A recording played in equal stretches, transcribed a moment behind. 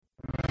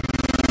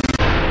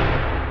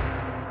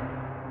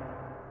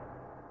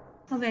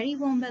A very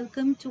warm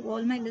welcome to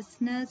all my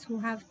listeners who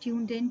have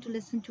tuned in to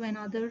listen to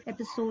another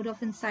episode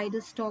of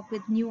Insider's Talk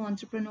with New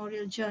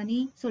Entrepreneurial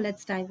Journey. So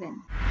let's dive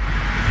in.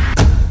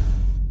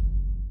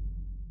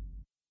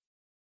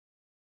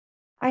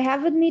 I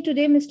have with me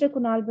today Mr.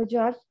 Kunal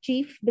Bajaj,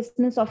 Chief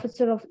Business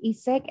Officer of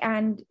eSec,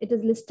 and it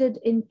is listed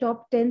in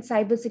top 10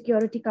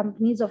 cybersecurity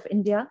companies of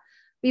India.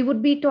 We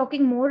would be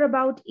talking more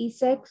about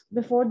eSec.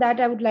 Before that,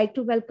 I would like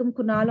to welcome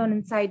Kunal on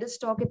Insider's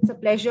Talk. It's a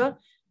pleasure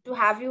to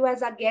have you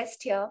as our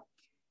guest here.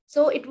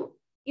 So if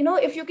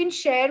you can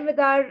share with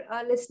our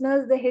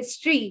listeners the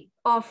history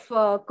of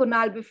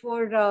Kunal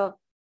before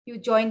you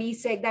joined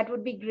eSec, that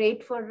would be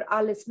great for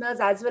our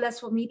listeners as well as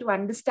for me to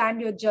understand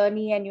your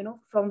journey and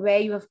from where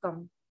you have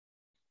come.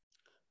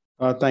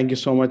 Thank you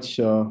so much,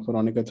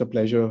 Veronica. It's a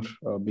pleasure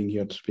being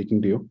here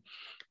speaking to you,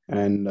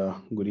 and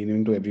good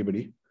evening to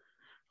everybody.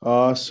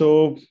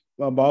 So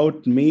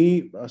about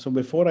me, so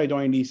before I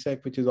joined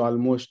eSec, which is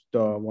almost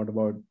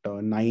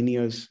 9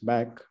 years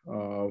back,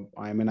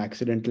 I'm an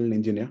accidental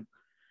engineer,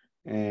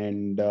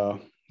 and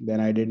then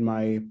I did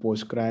my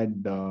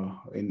postgrad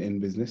in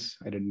business.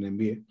 I did an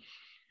MBA,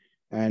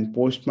 and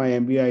post my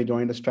MBA, I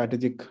joined a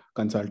strategic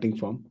consulting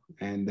firm,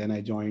 and then I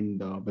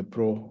joined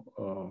Wipro,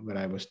 where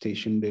I was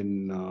stationed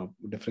in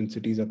different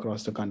cities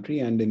across the country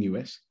and in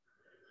US.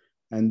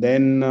 And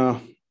then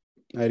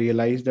I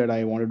realized that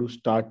I wanted to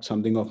start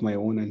something of my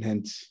own, and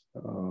hence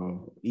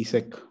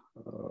eSec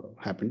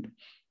happened.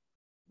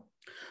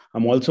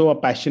 I'm also a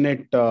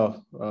passionate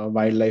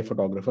wildlife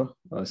photographer.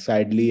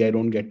 Sadly, I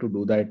don't get to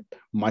do that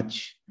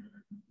much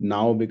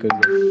now because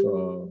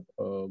of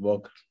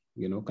work,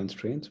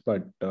 constraints.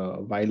 But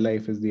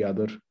wildlife is the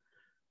other,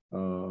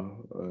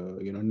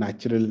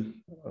 natural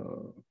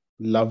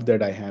love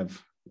that I have,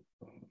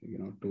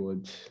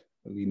 towards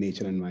the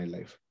nature and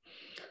wildlife.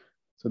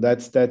 So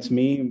that's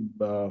me,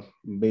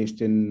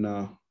 based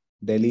in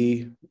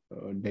Delhi.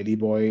 Delhi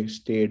boy,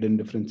 stayed in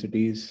different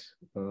cities,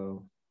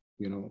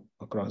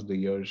 across the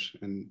years,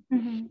 and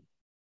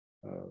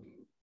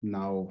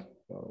now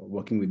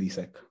working with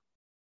eSec.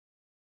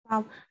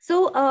 Wow.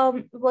 So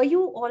were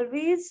you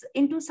always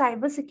into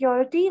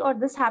cybersecurity, or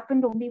this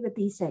happened only with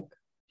eSec?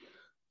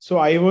 So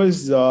I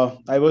was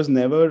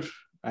never,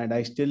 and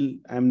I still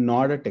am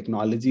not a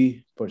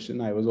technology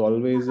person. I was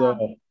always a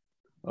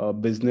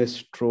business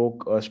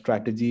stroke, a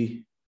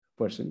strategy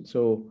person.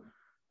 So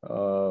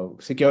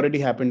security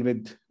happened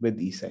with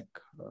eSec.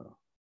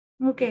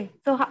 Okay.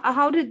 So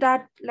how did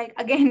that,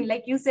 again,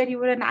 like you said, you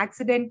were an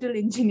accidental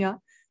engineer.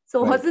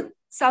 So Right. Was it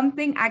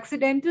something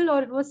accidental,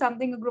 or it was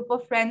something a group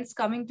of friends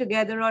coming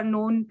together or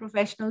known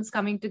professionals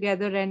coming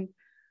together and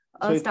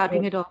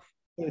starting it off?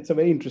 It's a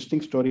very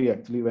interesting story,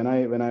 actually. When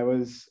I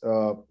was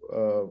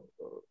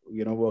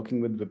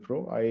working with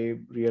Wipro, I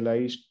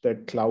realized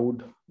that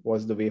cloud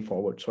was the way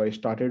forward. So I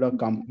started a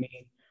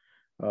company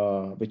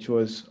which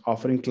was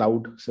offering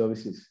cloud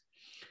services,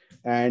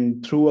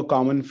 and through a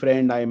common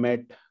friend, I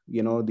met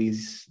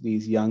these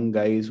young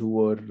guys who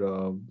were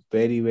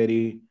very,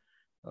 very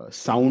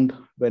sound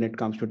when it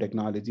comes to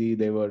technology.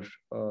 They were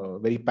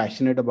very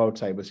passionate about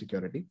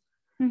cybersecurity.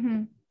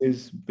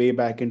 Is way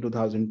back in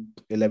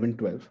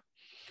 2011-12.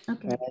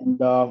 Okay. And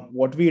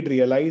what we had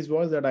realized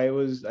was that I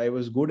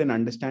was good in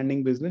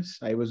understanding business.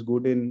 I was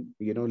good in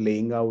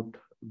laying out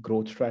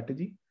growth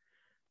strategy,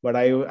 but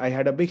I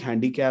had a big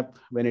handicap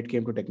when it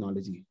came to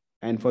technology.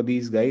 And for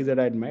these guys that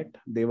I'd met,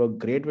 they were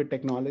great with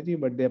technology,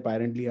 but they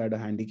apparently had a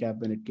handicap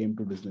when it came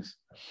to business.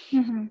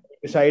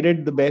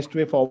 Decided the best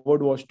way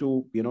forward was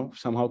to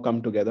somehow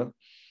come together,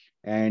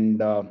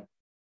 and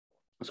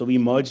so we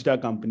merged our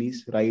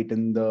companies right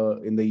in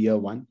the year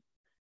one,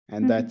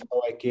 and that's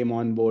how I came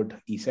on board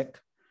eSec.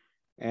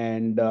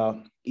 And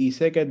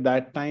eSec at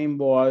that time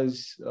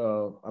was,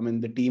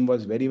 the team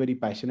was very, very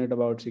passionate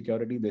about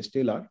security. They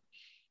still are,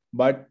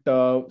 but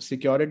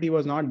security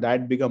was not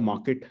that big a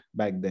market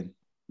back then.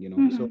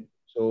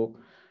 So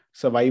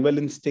survival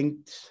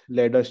instincts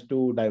led us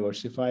to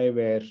diversify,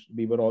 where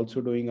we were also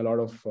doing a lot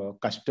of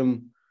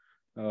custom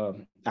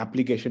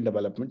application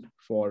development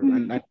for,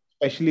 and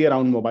especially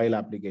around mobile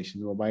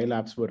applications. Mobile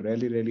apps were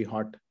really, really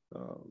hot,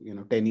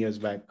 10 years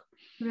back.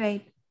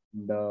 Right.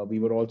 And we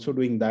were also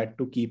doing that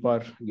to keep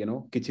our,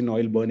 kitchen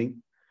oil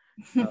burning.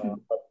 But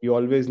we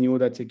always knew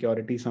that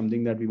security is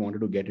something that we wanted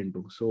to get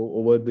into. So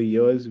over the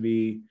years,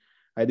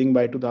 I think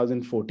by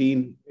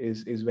 2014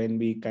 is when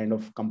we kind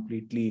of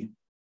completely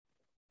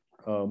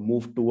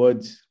moved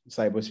towards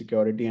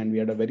cybersecurity, and we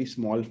had a very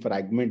small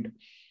fragment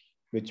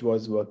which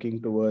was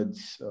working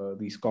towards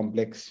these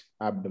complex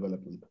app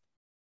development.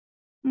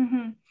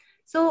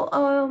 So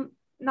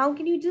now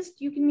can you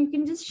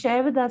can just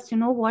share with us,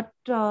 what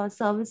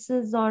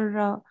services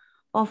or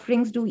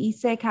offerings do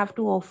eSec have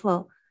to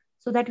offer,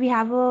 so that we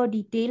have a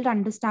detailed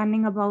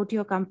understanding about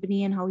your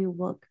company and how you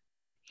work?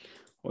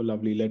 Oh,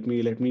 lovely. Let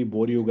me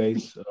bore you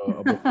guys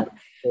a bit more.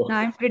 No,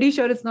 I'm pretty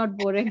sure it's not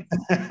boring.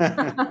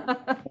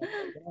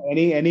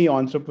 Any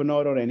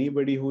entrepreneur or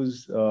anybody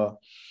who's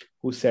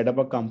who set up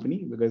a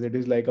company, because it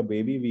is like a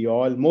baby.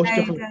 Most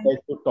of us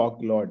like to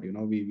talk a lot.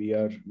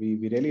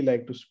 We really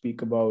like to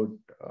speak about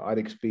our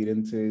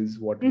experiences,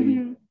 what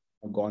we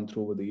have gone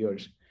through over the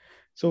years.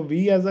 So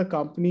we as a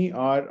company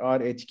are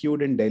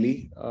HQ'd in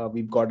Delhi.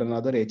 We've got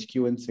another HQ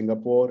in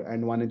Singapore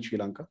and one in Sri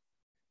Lanka.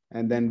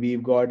 And then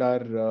we've got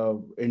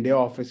our India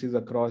offices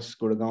across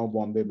Gurgaon,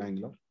 Bombay,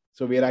 Bangalore.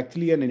 So we are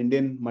actually an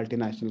Indian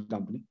multinational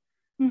company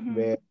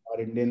where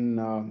our Indian,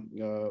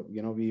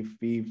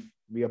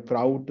 we are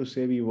proud to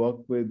say we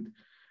work with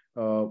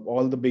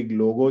all the big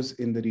logos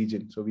in the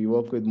region. So we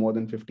work with more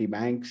than 50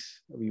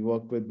 banks. We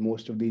work with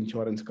most of the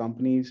insurance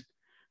companies,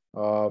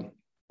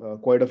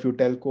 quite a few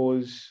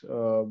telcos,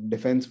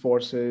 defense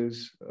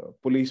forces,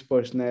 police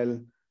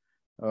personnel,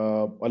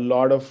 a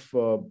lot of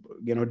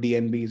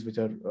DNBs, which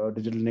are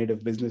digital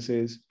native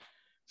businesses.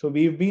 So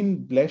we've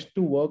been blessed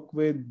to work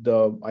with,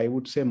 I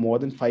would say, more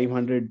than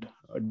 500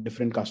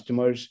 different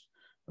customers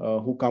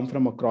who come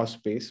from across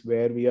space,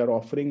 where we are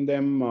offering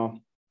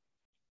them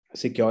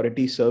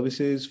security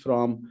services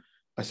from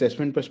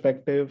assessment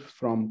perspective,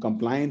 from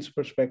compliance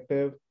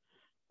perspective.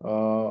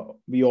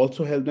 We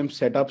also help them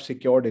set up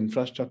secured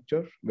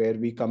infrastructure, where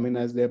we come in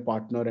as their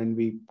partner and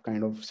we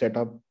kind of set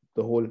up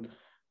the whole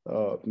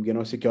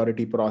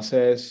security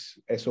process,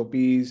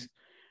 SOPs.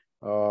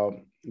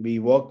 We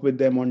work with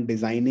them on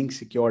designing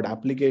secured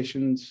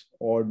applications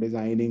or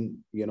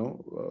designing,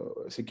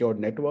 secured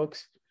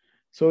networks.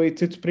 So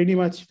it's pretty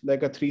much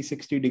like a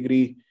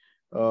 360-degree,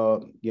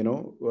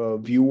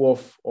 view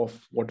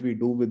of what we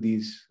do with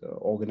these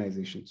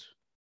organizations.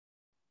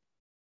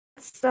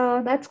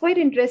 That's quite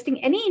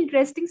interesting. Any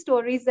interesting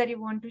stories that you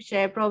want to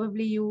share?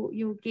 Probably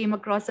you came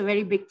across a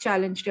very big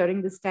challenge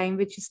during this time,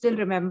 which you still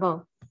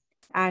remember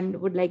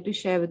and would like to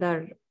share with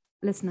our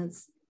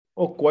listeners.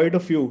 Oh, quite a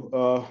few.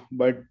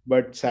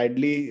 But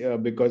sadly,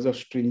 because of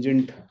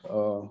stringent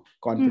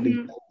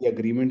confidentiality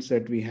agreements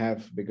that we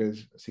have,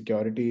 because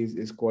security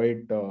is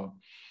quite, a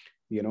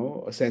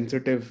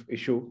sensitive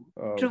issue.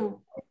 True.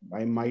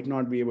 I might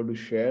not be able to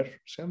share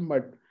some,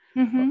 but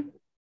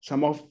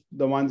some of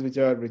the ones which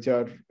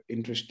are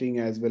interesting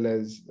as well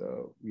as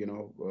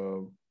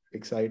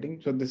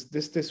exciting. So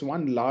this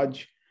one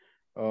large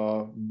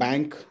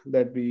bank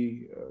that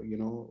we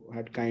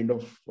had kind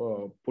of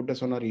put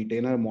us on a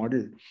retainer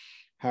model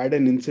had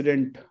an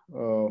incident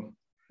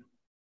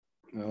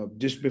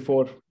just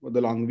before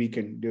the long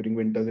weekend during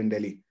winters in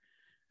Delhi,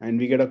 and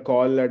we get a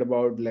call at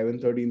about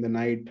 11:30 in the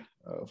night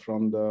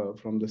from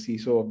the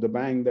CISO of the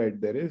bank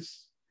that there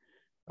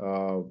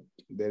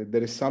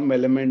is some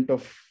element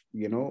of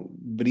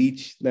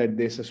breach that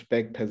they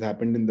suspect has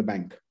happened in the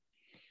bank,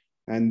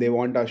 and they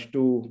want us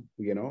to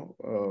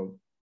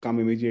come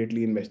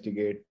immediately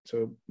investigate.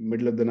 So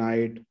middle of the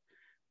night,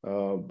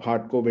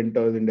 hardcore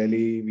winters in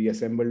Delhi, we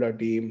assembled our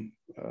team,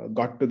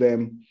 got to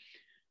them,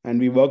 and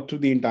we worked through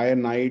the entire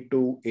night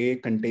to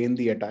contain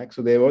the attack.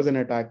 So there was an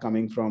attack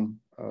coming from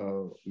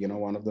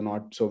one of the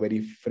not so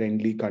very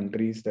friendly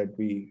countries that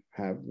we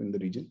have in the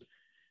region,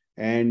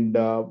 and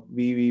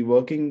we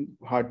working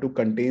hard to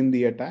contain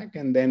the attack,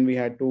 and then we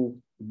had to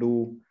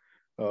do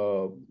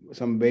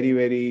some very,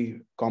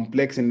 very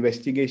complex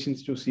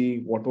investigations to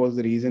see what was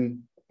the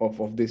reason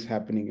of this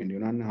happening,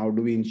 and how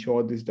do we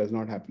ensure this does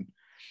not happen.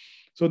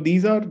 So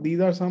these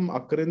are some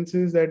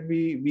occurrences that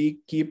we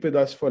keep with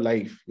us for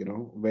life,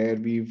 where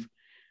we've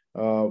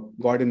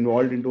got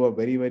involved into a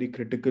very, very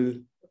critical,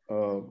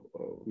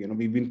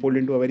 we've been pulled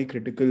into a very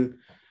critical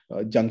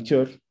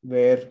juncture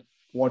where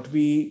what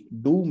we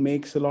do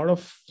makes a lot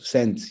of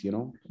sense.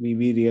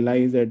 We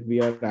realize that we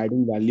are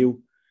adding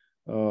value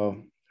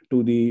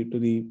to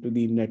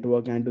the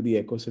network and to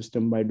the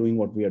ecosystem by doing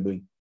what we are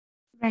doing.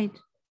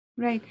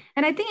 Right.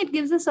 And I think it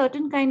gives a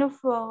certain kind of,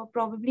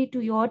 probably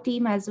to your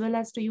team as well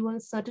as to you, a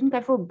certain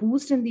kind of a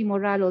boost in the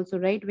morale also,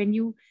 right? When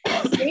you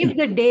save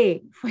the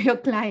day for your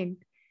client.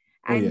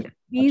 And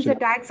these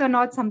attacks are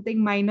not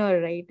something minor,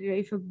 right?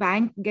 If a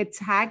bank gets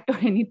hacked or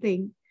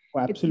anything,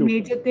 it's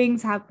major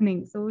things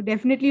happening. So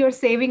definitely you're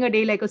saving a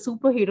day like a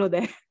superhero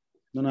there.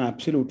 No,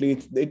 absolutely.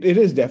 It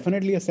is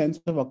definitely a sense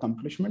of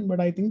accomplishment,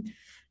 but I think,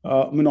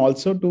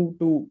 also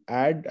to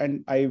add,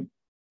 and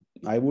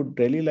I would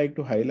really like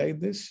to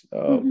highlight this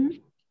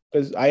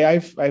because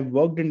I've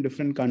worked in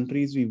different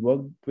countries. We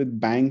worked with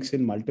banks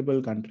in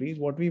multiple countries.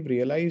 What we've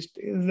realized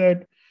is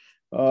that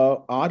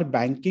our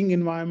banking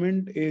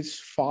environment is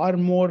far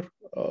more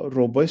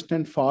robust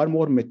and far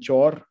more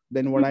mature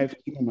than what I've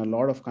seen in a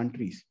lot of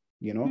countries.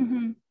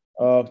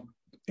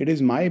 It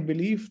is my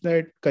belief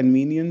that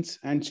convenience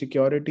and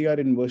security are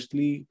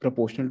inversely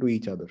proportional to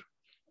each other.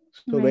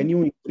 So when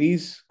you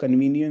increase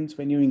convenience,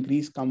 when you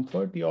increase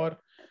comfort, your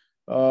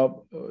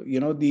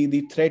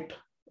the threat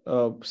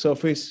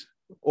surface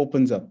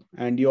opens up,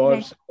 and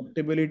your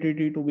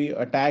susceptibility to be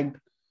attacked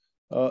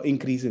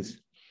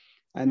increases.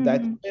 And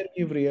that's where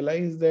we've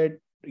realized that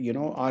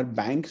our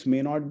banks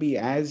may not be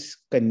as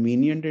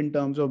convenient in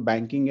terms of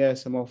banking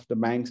as some of the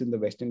banks in the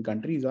Western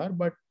countries are,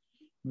 but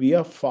we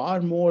are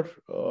far more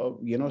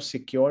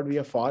secured. We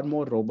are far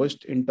more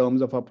robust in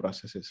terms of our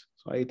processes.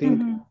 So I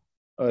think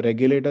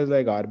regulators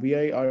like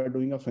RBI are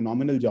doing a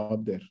phenomenal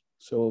job there.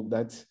 So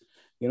that's,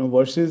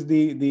 versus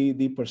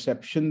the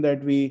perception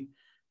that we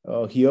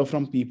hear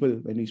from people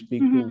when we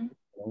speak to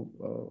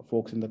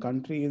folks in the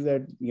country is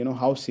that,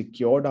 how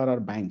secured are our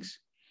banks?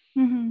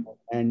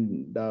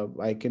 And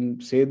I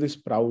can say this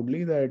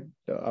proudly that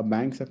our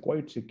banks are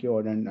quite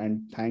secured,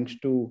 and thanks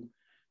to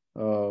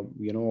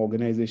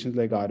organizations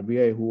like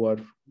RBI who are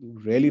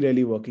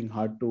really working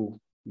hard to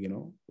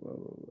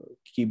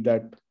keep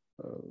that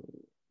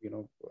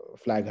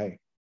flag high.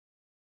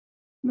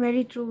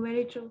 Very true,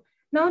 very true.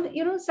 Now,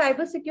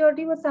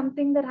 cybersecurity was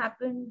something that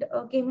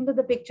came into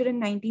the picture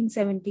in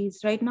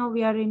 1970s. Right now,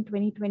 we are in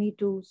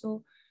 2022.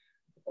 So,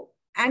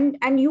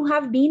 and you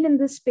have been in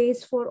this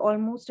space for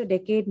almost a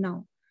decade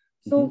now.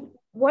 So,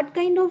 what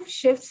kind of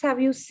shifts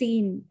have you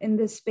seen in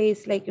this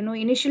space? Like,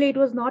 initially it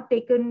was not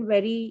taken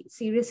very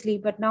seriously,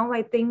 but now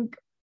I think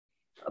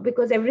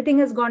because everything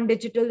has gone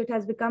digital, it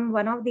has become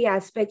one of the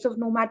aspects of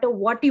no matter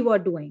what you are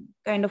doing,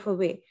 kind of a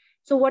way.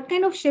 So what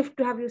kind of shift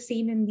have you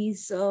seen in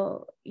these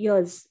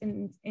years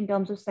in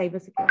terms of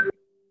cybersecurity?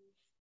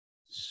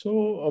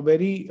 So a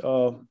very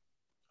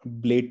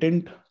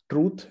blatant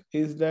truth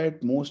is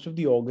that most of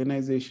the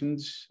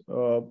organizations,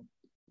 so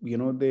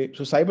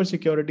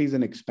cybersecurity is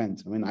an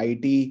expense. I mean,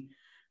 IT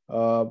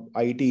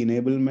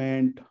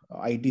enablement,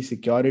 IT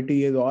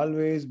security has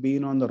always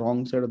been on the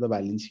wrong side of the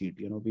balance sheet.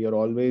 We are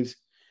always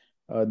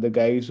the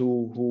guys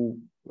who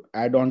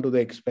add on to the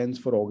expense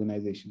for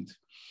organizations.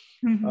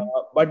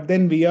 But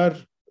then we are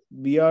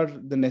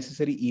the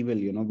necessary evil.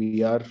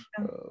 We are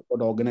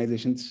what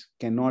organizations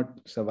cannot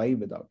survive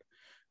without.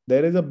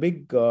 There is a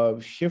big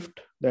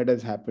shift that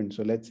has happened.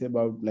 So let's say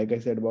like I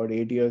said, about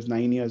 8 years,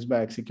 9 years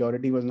back,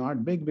 security was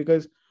not big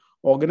because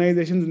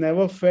organizations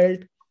never felt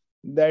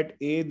that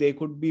A, they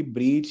could be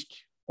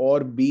breached,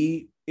 or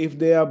B, if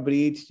they are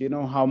breached,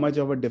 how much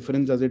of a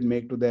difference does it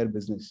make to their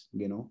business,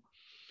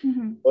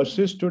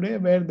 versus today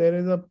where there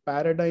is a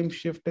paradigm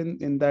shift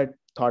in that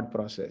thought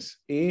process.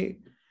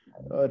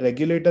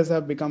 Regulators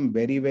have become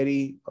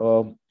very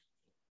thorough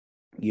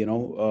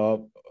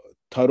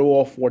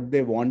of what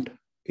they want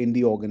in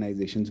the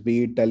organizations,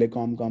 be it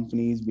telecom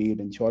companies, be it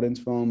insurance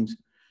firms,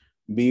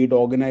 be it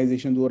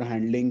organizations who are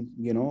handling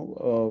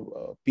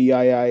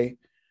PII,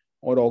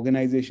 or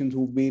organizations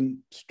who've been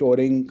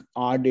storing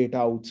our data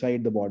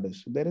outside the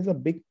borders. So there is a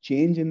big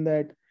change in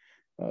that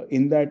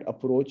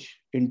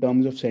approach in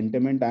terms of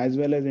sentiment as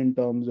well as in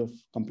terms of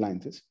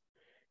compliances.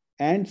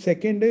 And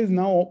second is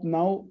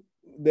now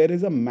there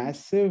is a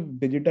massive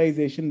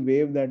digitization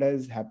wave that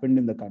has happened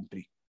in the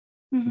country.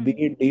 Be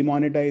it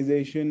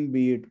demonetization,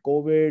 be it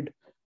COVID,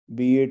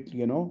 be it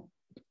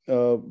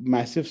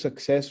massive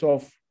success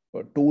of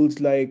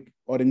tools like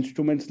or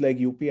instruments like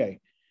UPI,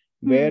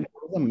 where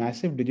there's a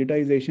massive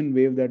digitization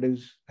wave that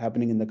is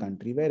happening in the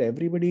country, where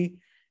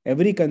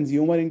every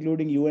consumer,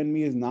 including you and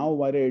me, is now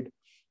worried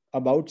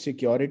about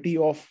security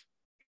of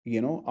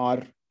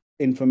our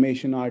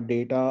information, our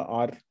data,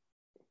 our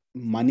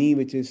money,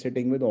 which is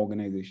sitting with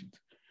organizations.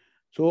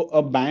 So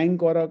a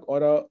bank or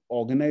a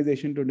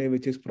organization today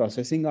which is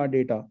processing our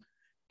data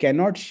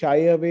cannot shy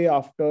away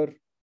after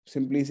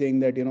simply saying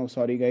that,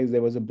 sorry guys,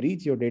 there was a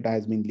breach, your data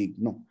has been leaked.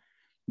 No,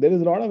 there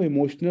is a lot of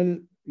emotional,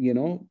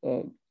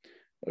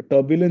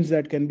 turbulence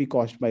that can be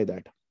caused by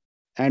that.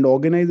 And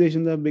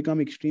organizations have become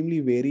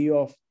extremely wary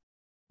of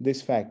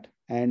this fact.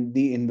 And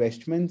the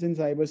investments in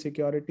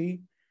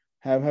cybersecurity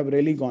have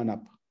really gone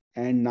up.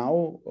 And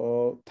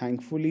now,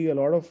 thankfully,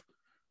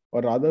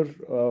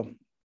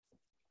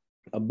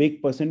 a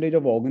big percentage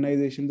of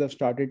organizations have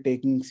started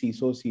taking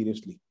CISO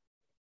seriously.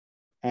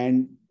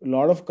 And a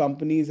lot of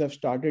companies have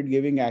started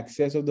giving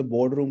access of the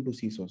boardroom to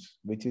CISOs,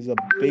 which is a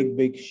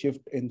big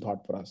shift in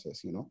thought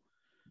process.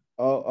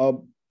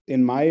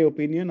 In my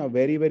opinion, a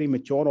very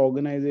mature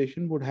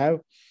organization would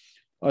have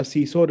a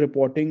CISO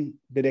reporting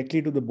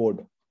directly to the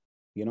board,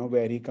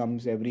 where he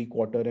comes every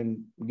quarter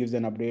and gives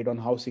an update on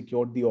how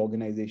secure the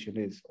organization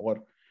is,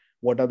 or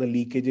what are the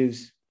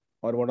leakages,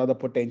 or what are the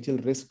potential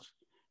risks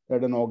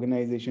that an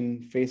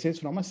organization faces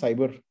from a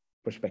cyber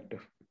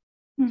perspective.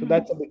 So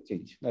that's a big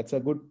change. That's a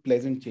good,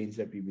 pleasant change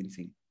that we've been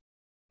seeing.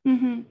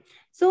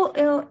 So,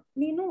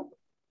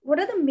 what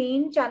are the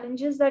main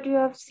challenges that you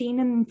have seen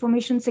in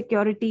information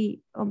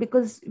security?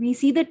 Because we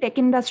see the tech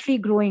industry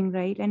growing,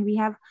 right? And we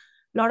have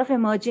a lot of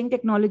emerging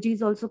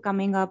technologies also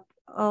coming up.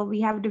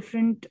 We have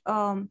different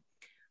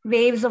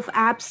waves of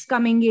apps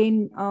coming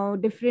in,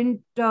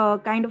 different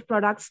kind of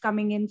products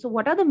coming in. So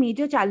what are the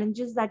major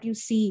challenges that you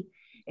see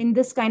in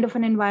this kind of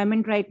an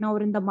environment right now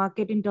or in the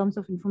market in terms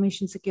of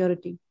information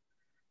security?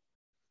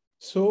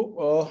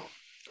 So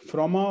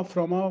from a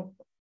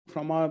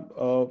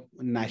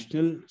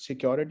national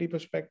security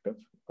perspective,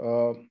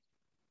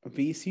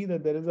 we see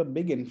that there is a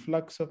big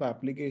influx of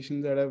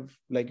applications that have,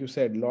 like you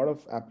said, a lot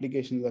of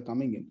applications are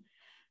coming in.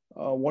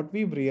 What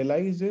we've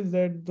realized is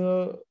that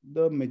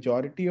the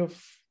majority of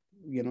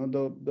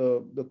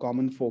the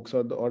common folks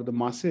or the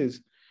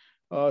masses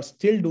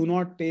still do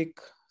not take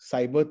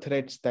cyber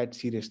threats that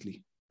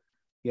seriously.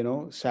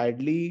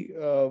 Sadly,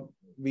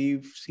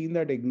 we've seen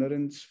that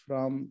ignorance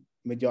from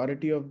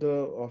majority of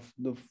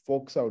the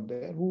folks out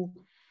there who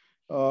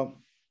uh,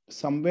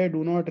 somewhere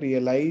do not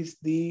realize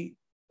the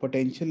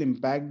potential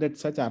impact that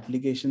such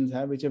applications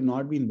have, which have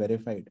not been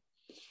verified.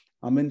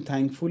 I mean,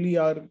 thankfully,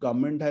 our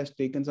government has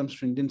taken some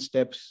stringent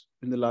steps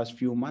in the last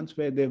few months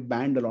where they've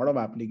banned a lot of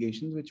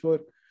applications which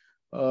were,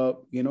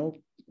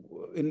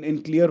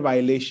 in clear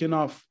violation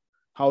of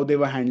how they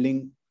were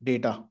handling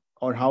data,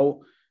 or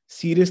how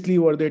seriously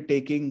were they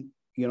taking,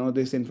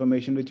 this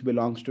information which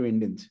belongs to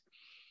Indians.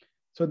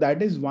 So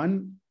that is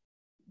one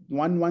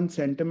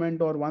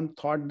sentiment or one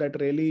thought that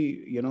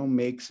really,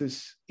 makes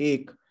us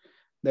ache,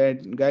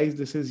 that guys,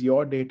 this is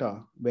your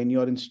data. When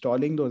you're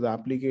installing those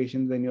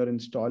applications, when you're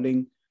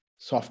installing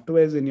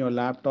softwares in your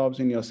laptops,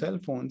 in your cell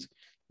phones,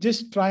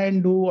 just try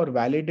and do or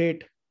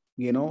validate,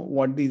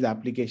 what these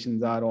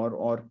applications are,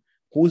 or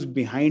who's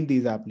behind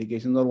these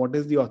applications, or what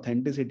is the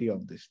authenticity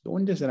of this.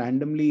 Don't just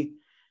randomly,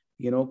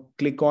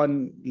 click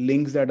on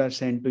links that are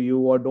sent to you,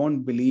 or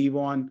don't believe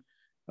on,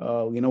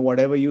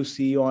 whatever you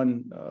see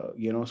on,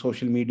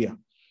 social media.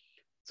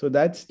 So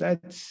that's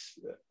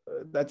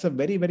a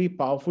very, very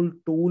powerful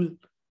tool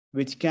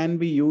which can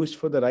be used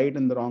for the right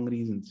and the wrong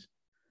reasons.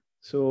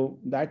 So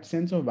that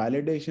sense of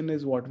validation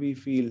is what we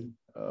feel,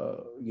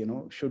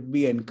 should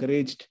be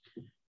encouraged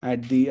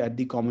at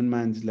the common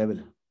man's level.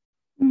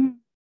 Mm-hmm.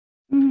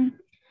 Mm-hmm.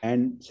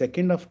 And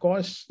second, of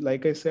course,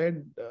 like I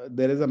said,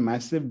 there is a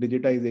massive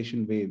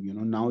digitization wave.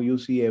 Now you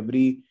see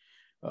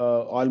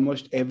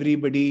almost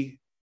everybody,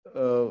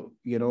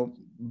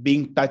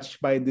 being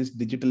touched by this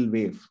digital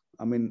wave.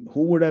 I mean,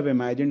 who would have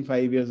imagined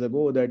 5 years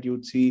ago that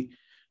you'd see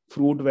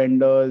fruit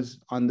vendors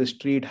on the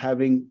street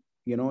having,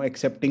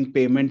 accepting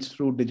payments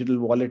through digital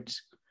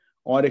wallets,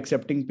 or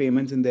accepting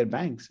payments in their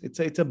banks? It's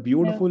a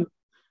beautiful,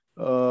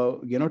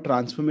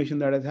 transformation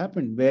that has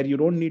happened, where you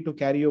don't need to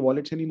carry your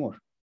wallets anymore.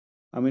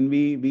 I mean,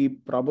 we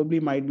probably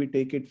might be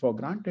take it for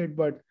granted,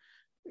 but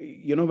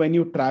when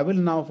you travel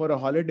now for a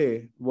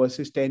holiday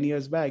versus 10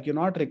 years back, you're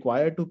not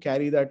required to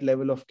carry that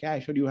level of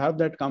cash, or you have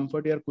that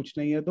comfort. Yaar, kuch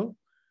nahi hai to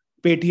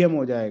Paytm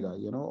ho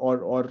jayega,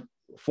 or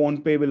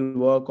phone pay will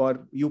work,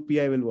 or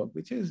UPI will work,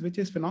 which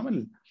is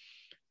phenomenal.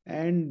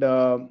 And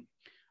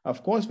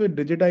of course, with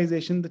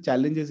digitization, the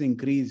challenges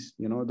increase.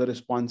 The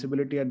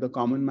responsibility at the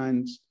common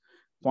man's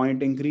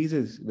point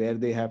increases, where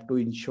they have to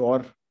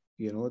ensure,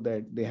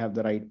 that they have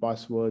the right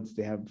passwords,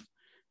 they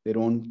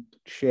don't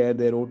share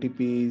their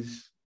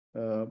OTPs.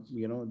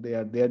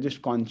 They are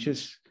just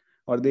conscious,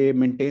 or they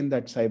maintain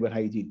that cyber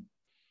hygiene.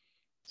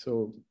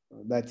 So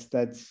that's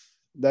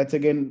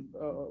again,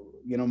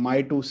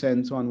 my 2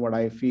 cents on what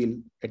I feel,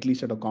 at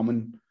least at a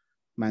common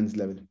man's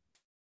level.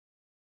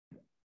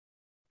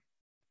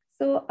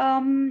 So,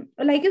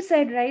 like you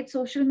said, right,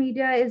 social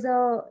media is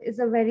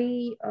a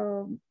very,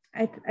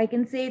 I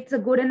can say it's a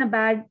good and a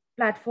bad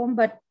platform,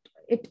 but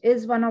it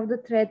is one of the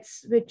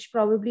threats which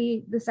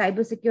probably the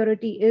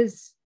cybersecurity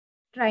is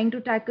trying to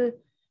tackle.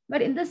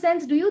 But in the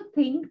sense, do you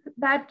think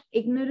that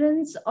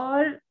ignorance,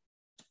 or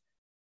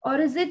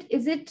is it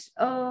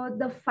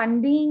the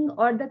funding,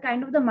 or the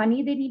kind of the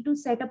money they need to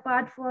set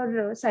apart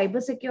for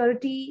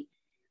cybersecurity,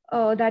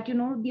 that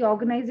the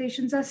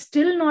organizations are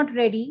still not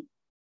ready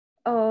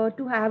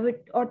to have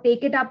it or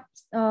take it up,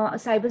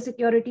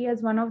 cybersecurity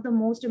as one of the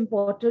most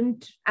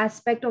important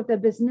aspect of their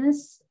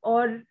business?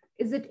 Or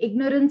is it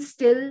ignorance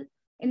still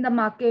in the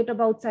market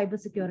about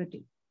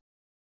cybersecurity?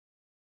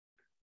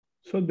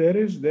 So there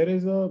is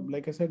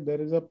like I said,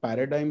 there is a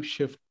paradigm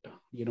shift,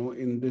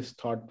 in this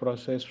thought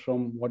process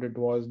from what it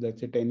was, let's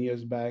say 10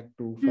 years back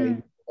to 5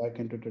 years back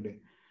into today.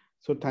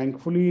 So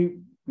thankfully,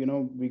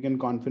 we can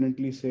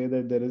confidently say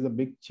that there is a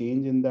big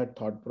change in that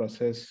thought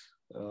process,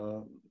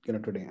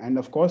 today. And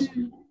of course,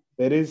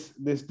 there is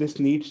this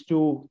needs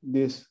to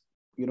this,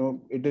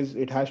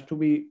 it has to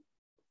be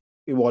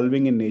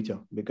evolving in nature,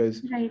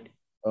 because Right.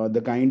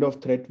 The kind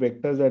of threat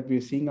vectors that we're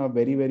seeing are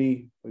very,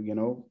 very,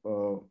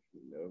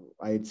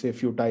 I'd say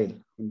futile.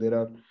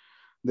 There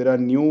are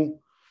new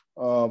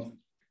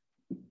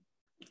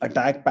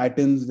attack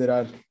patterns. There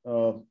are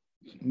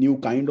new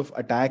kind of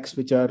attacks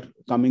which are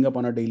coming up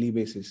on a daily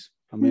basis.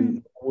 I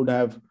mean, who would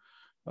have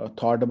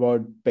thought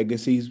about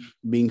Pegasus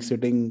being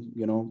sitting,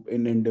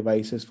 in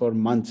devices for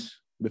months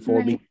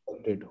before being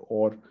detected?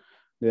 Or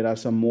there are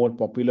some more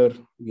popular,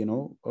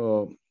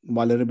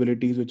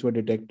 vulnerabilities which were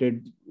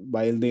detected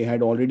while they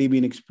had already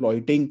been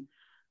exploiting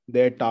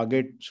their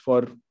targets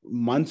for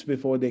months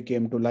before they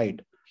came to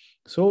light.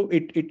 So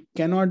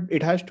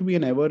it has to be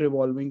an ever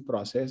evolving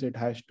process. It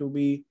has to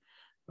be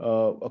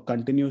a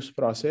continuous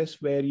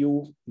process where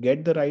you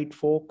get the right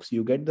folks,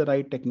 you get the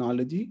right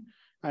technology,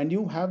 and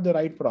you have the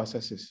right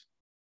processes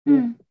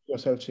to keep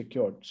yourself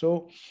secured.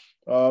 So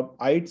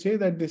I'd say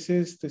that this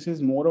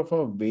is more of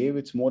a wave.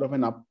 It's more of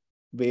an up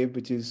wave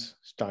which is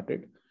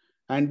started,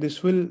 and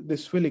this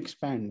will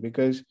expand,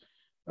 because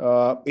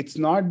it's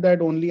not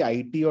that only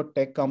IT or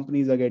tech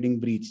companies are getting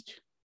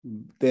breached.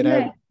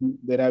 There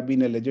have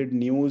been alleged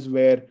news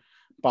where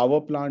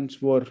power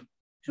plants were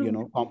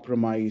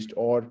compromised,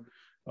 or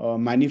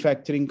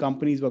manufacturing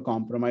companies were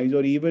compromised,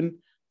 or even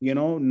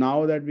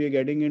now that we are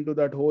getting into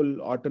that whole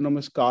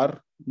autonomous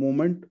car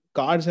moment,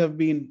 cars have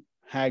been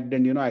hacked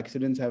and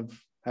accidents have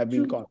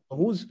been True.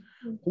 caused.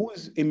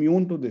 Who's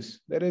immune to this?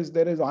 There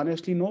is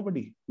honestly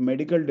nobody.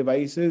 Medical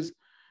devices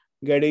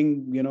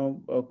getting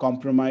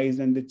compromised,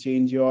 and they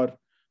change your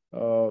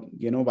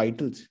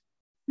vitals.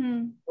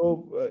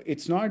 So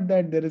it's not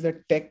that there is a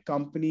tech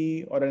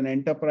company or an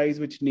enterprise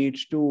which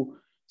needs to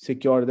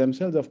secure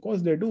themselves. Of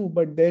course they do,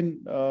 but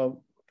then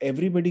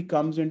everybody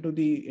comes into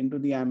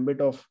the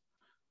ambit of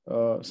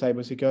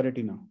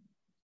cybersecurity now.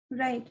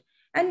 Right.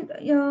 And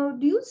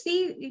do you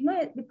see,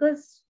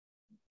 because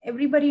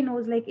everybody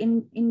knows, like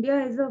in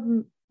India is a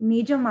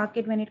major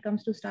market when it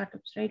comes to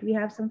startups, right? We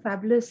have some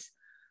fabulous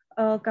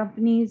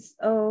companies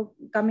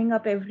coming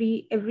up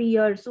every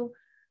year. So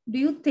do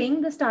you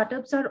think the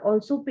startups are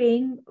also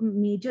paying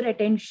major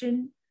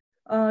attention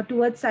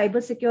towards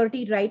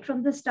cybersecurity right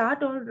from the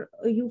start, or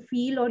you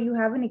feel or you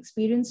have an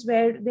experience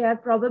where they are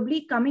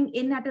probably coming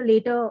in at a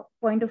later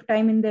point of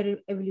time in their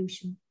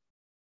evolution?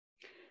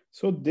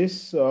 So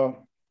this, there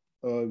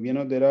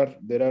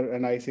are,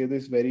 and I say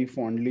this very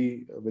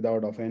fondly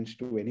without offense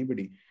to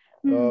anybody.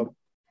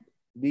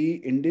 The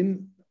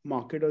Indian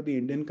market or the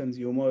Indian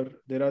consumer,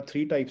 there are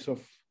three types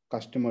of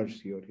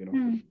customers here.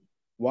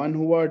 One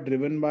who are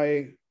driven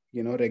by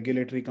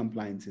regulatory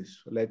compliances.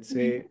 So let's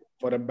say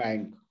for a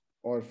bank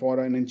or for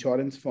an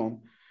insurance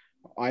firm,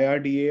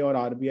 IRDA or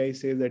RBI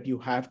says that you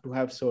have to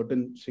have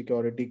certain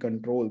security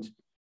controls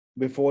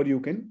before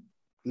you can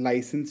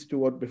license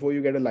to, or before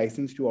you get a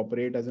license to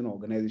operate as an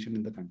organization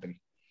in the country.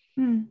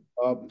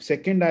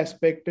 Second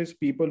aspect is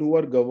people who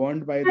are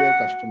governed by their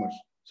customers.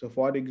 So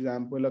for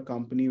example, a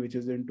company which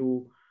is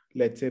into,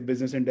 let's say,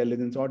 business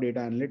intelligence or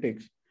data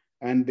analytics,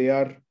 and they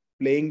are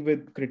playing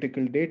with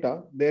critical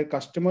data, their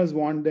customers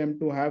want them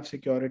to have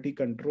security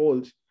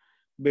controls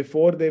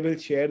before they will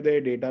share their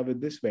data with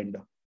this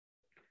vendor.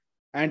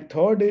 And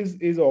third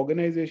is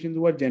organizations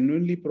who are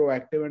genuinely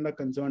proactive and are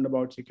concerned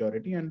about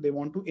security, and they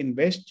want to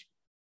invest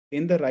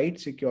in the right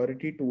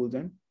security tools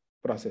and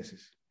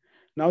processes.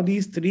 Now,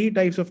 these three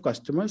types of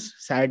customers,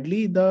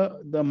 sadly,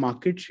 the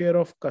market share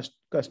of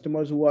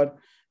customers who are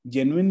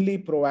genuinely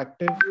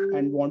proactive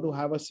and want to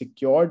have a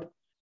secured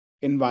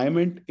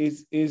environment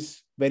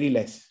is very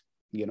less,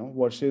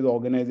 versus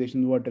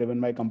organizations who are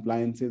driven by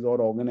compliances or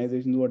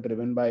organizations who are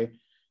driven by,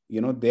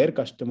 their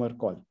customer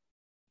call.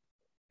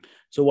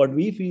 So what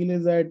we feel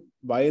is that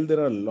while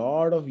there are a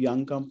lot of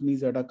young companies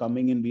that are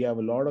coming in, we have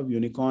a lot of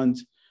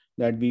unicorns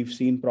that we've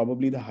seen.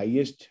 Probably the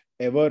highest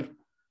ever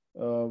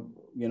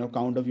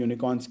count of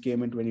unicorns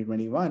came in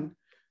 2021.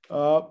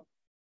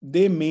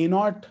 They may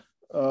not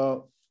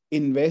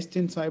invest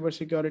in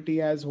cybersecurity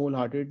as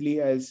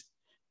wholeheartedly as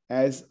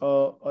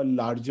a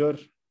larger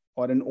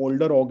or an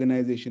older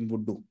organization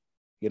would do,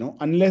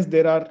 unless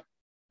there are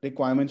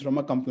requirements from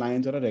a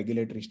compliance or a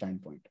regulatory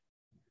standpoint.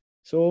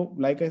 So,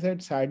 like I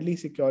said, sadly,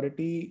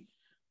 security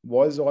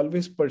was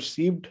always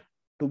perceived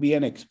to be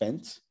an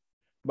expense,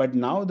 but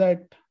now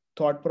that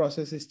thought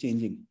process is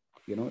changing.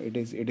 It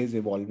is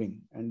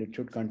evolving, and it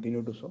should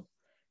continue to so.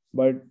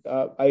 But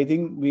I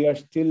think we are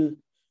still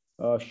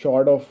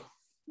short of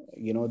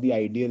the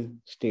ideal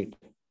state.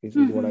 Is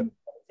what I.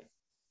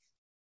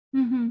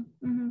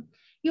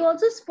 You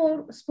also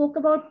spoke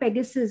about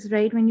Pegasus,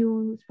 right? When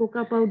you spoke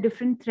about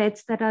different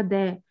threats that are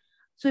there.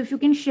 So if you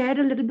can share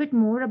a little bit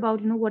more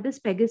about, what is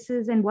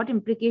Pegasus and what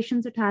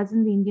implications it has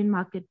in the Indian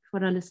market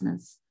for our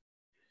listeners.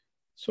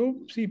 So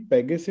see,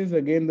 Pegasus,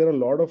 again, there are a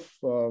lot of,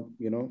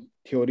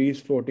 theories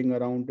floating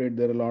around it.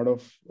 There are a lot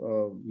of,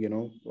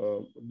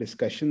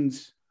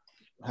 discussions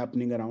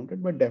happening around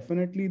it, but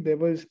definitely there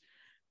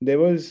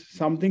was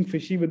something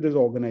fishy with this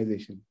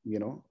organization.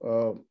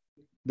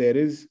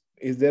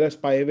 Is there a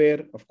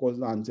spyware? Of course,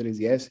 the answer is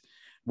yes.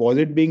 Was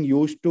it being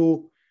used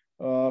to,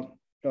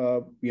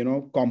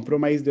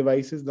 compromise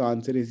devices? The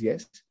answer is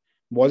yes.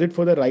 Was it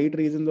for the right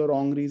reasons or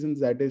wrong reasons?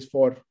 That is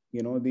for,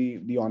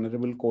 the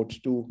honorable courts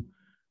to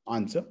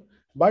answer.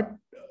 But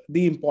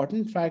the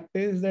important fact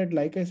is that,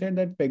 like I said,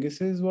 that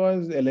Pegasus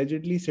was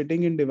allegedly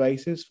sitting in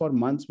devices for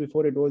months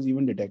before it was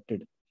even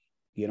detected.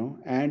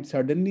 And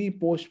suddenly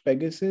post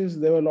Pegasus,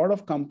 there were a lot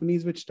of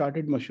companies which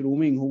started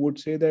mushrooming who would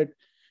say that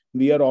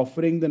we are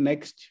offering the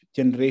next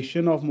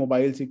generation of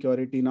mobile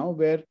security now,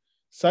 where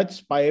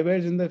such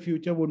spywares in the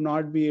future would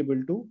not be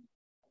able to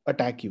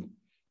attack you,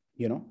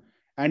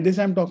 and this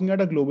I'm talking at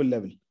a global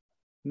level.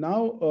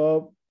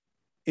 Now,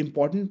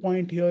 important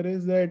point here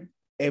is that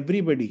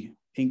everybody,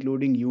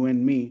 including you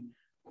and me,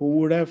 who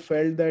would have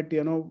felt that,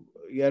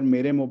 yaar,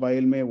 mere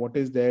mobile mein what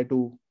is there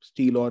to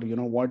steal, or,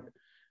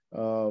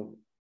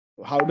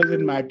 how does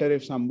it matter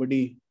if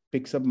somebody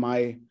picks up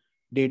my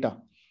data?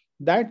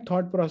 That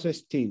thought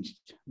process changed.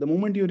 The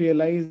moment you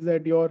realize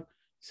that your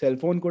cell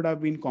phone could have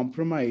been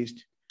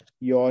compromised,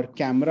 your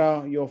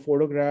camera, your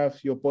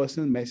photographs, your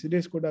personal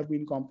messages could have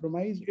been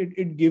compromised,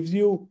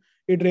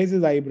 it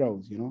raises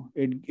eyebrows,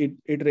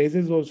 it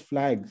raises those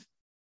flags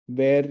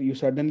where you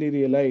suddenly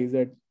realize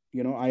that,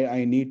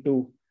 I need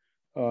to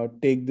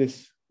take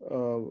this,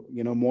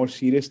 more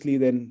seriously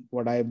than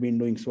what I have been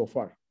doing so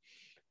far.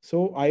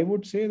 So I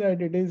would say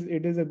that it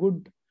is a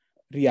good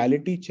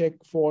reality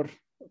check for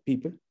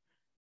people,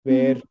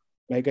 where,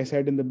 like I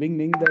said in the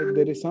beginning, that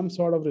there is some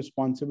sort of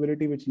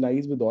responsibility which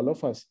lies with all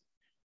of us.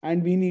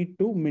 And we need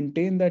to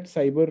maintain that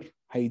cyber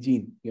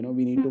hygiene.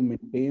 We need to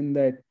maintain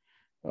that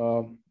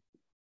uh,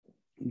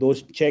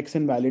 those checks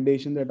and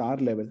validations at our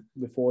level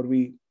before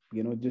we,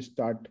 just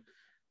start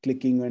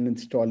clicking and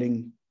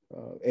installing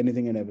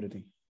anything and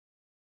everything.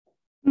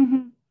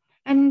 Mm-hmm.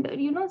 And,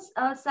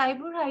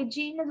 cyber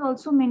hygiene is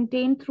also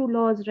maintained through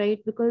laws, right?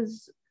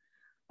 Because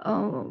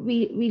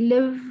we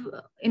live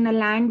in a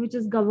land which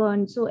is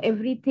governed. So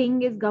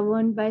everything is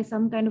governed by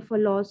some kind of a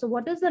law. So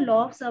what is the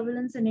law of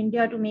surveillance in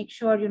India to make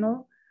sure,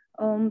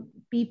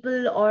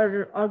 people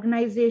or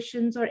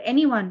organizations or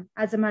anyone,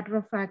 as a matter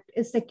of fact,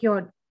 is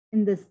secured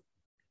in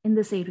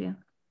this area?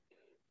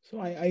 So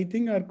I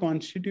think our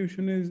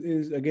constitution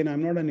is again,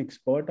 I'm not an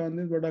expert on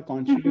this, but our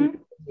constitution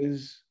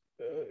is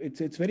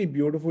it's very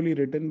beautifully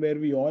written, where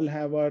we all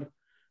have our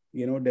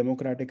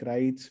democratic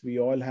rights. We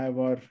all have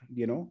our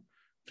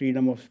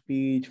freedom of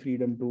speech,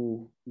 freedom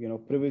to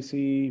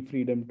privacy,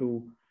 freedom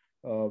to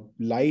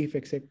life,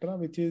 etc.,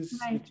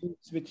 Right.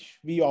 which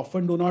we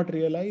often do not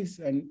realize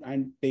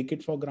and take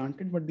it for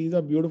granted. But these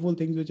are beautiful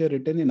things which are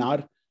written in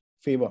our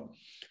favor.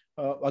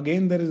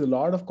 Again, there is a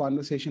lot of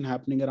conversation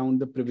happening around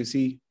the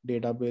privacy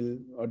data bill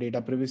or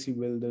data privacy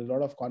bill. There's a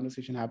lot of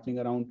conversation happening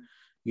around,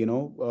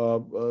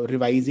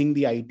 revising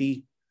the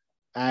IT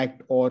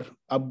Act or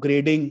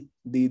upgrading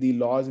the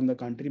laws in the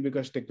country,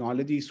 because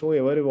technology is so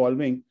ever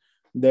evolving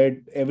that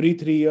every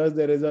 3 years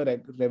there is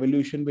a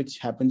revolution which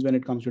happens when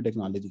it comes to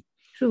technology.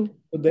 True.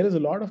 So there is a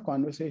lot of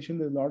conversation.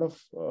 There's a lot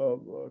of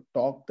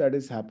talk that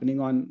is happening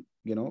on,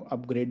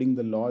 upgrading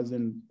the laws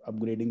and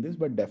upgrading this.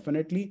 But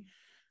definitely,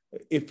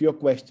 if your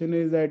question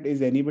is that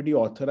is anybody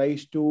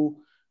authorized to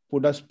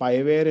put a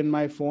spyware in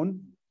my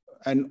phone,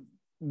 and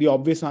the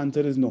obvious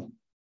answer is no.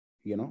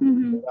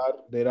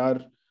 There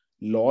are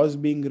laws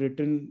being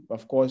written.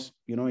 Of course,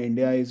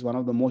 India is one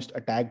of the most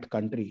attacked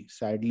countries.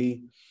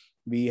 Sadly,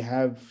 we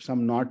have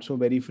some not so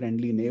very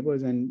friendly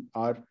neighbors, and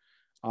our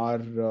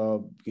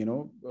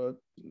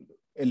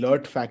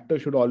alert factor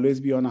should always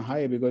be on a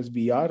high, because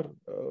we are,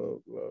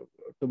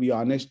 to be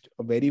honest,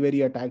 a very,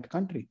 very attacked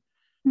country.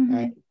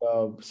 And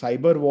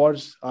cyber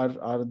wars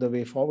are the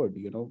way forward.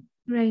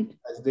 Right.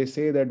 As they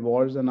say that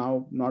wars are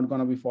now not going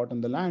to be fought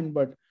on the land,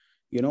 but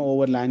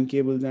over LAN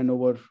cables and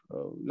over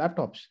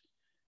laptops.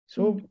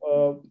 So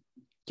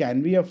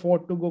can we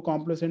afford to go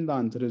complacent? The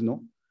answer is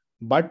no.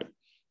 But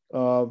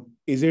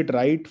is it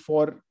right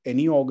for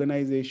any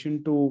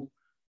organization to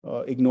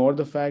ignore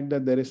the fact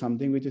that there is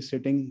something which is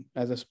sitting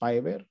as a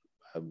spyware?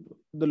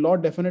 The law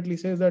definitely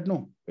says that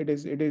no, it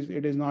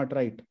is not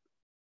right.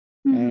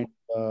 And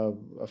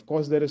of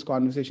course, there is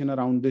conversation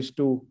around this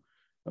to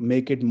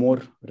make it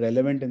more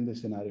relevant in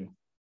this scenario.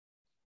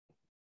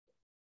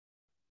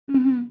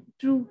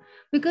 True,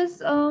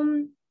 because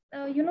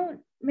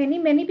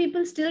many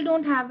people still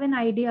don't have an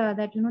idea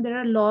that there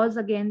are laws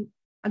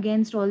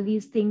against all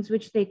these things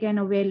which they can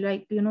avail.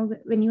 Like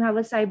when you have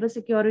a cyber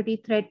security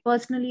threat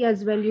personally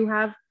as well, you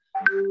have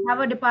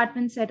a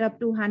department set up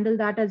to handle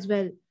that as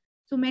well.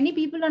 So many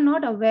people are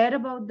not aware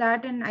about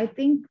that, and I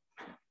think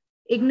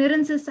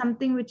ignorance is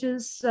something which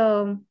is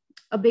a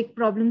big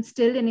problem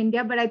still in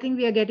India. But I think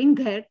we are getting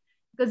there,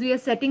 because we are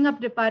setting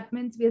up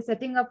departments, we are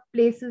setting up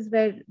places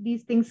where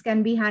these things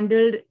can be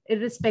handled,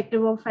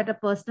 irrespective of at a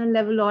personal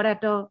level or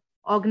at a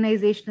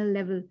organizational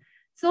level.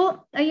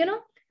 So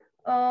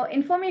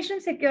information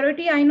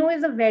security, I know,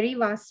 is a very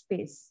vast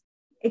space,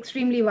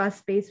 extremely vast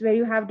space, where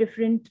you have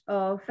different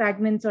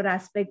fragments or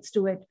aspects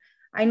to it.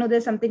 I know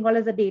there's something called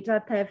as a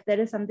data theft,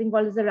 there is something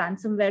called as a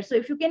ransomware. So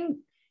if you can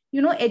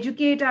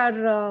educate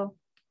our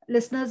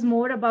listeners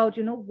more about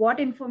what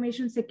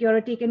information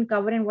security can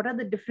cover and what are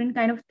the different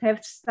kind of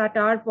thefts that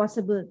are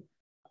possible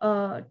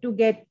to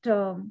get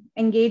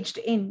engaged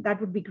in, that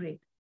would be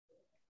great.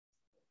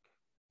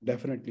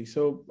 Definitely.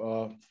 So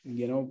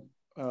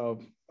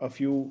a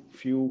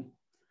few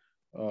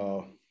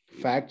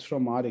facts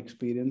from our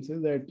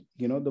experiences, that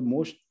the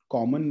most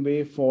common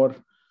way for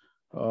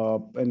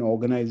an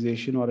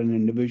organization or an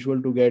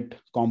individual to get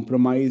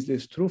compromised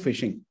is through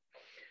phishing.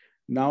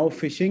 Now,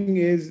 phishing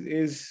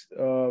is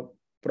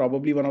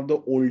probably one of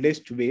the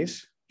oldest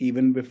ways,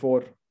 even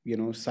before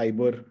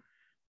cyber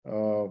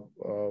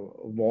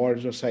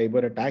wars or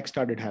cyber attacks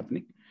started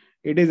happening.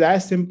 It is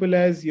as simple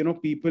as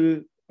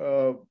people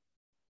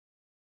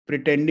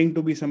pretending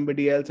to be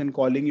somebody else and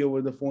calling you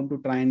over the phone to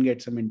try and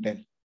get some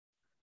intel.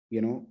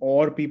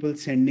 Or people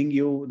sending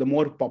you, the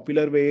more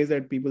popular way is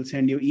that people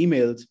send you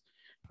emails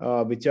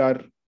which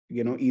are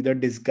either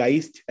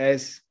disguised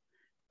as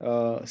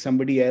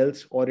somebody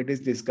else, or it is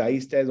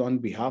disguised as on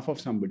behalf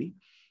of somebody.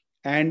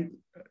 And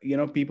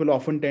people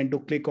often tend to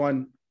click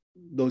on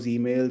those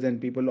emails, and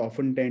people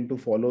often tend to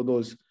follow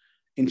those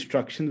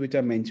instructions which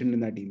are mentioned in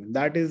that email.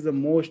 That is the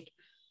most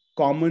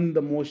common,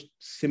 the most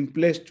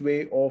simplest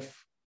way of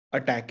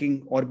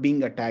attacking or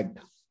being attacked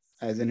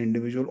as an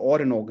individual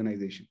or an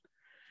organization.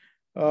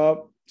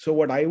 So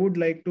what I would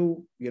like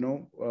to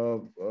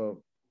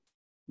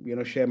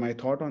share my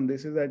thought on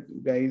this is that,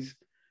 guys,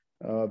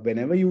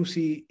 whenever you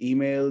see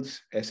emails,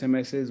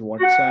 SMSs,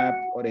 WhatsApp,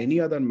 or any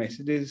other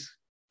messages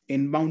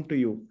inbound to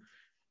you,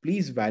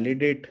 please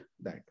validate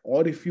that.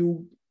 Or if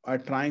you are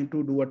trying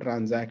to do a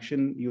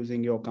transaction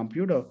using your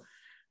computer,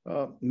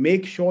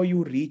 make sure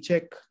you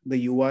recheck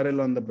the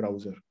URL on the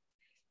browser.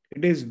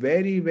 It is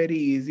very, very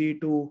easy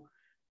to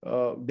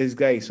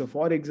disguise. So,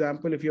 for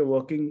example, if you're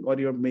working or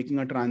you're making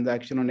a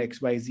transaction on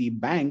XYZ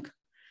bank,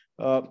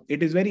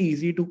 it is very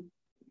easy to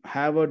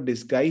have a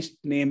disguised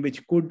name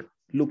which could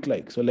look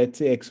like. So, let's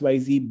say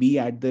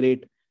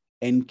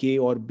XYZB@NK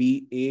or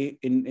BA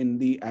in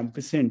the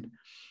ampersand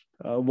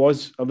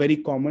was a very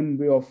common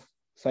way of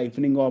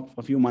siphoning off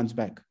a few months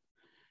back.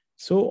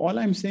 So all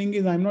I'm saying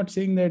is, I'm not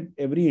saying that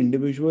every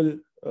individual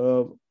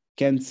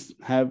can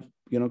have,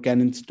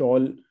 can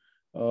install,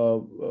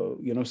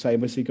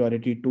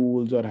 cybersecurity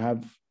tools or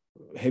have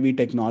heavy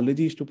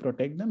technologies to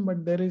protect them,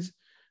 but there is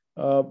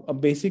a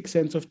basic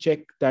sense of check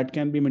that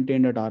can be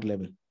maintained at our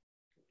level.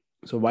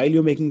 So while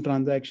you're making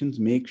transactions,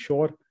 make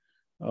sure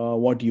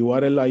what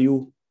URL are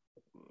you,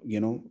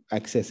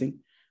 accessing.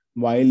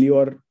 While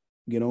you're,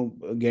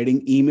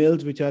 getting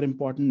emails which are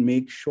important,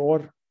 make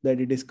sure that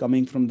it is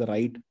coming from the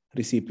right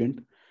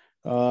recipient.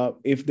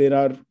 If there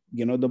are,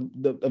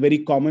 a very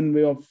common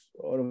way of,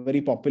 or a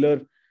very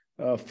popular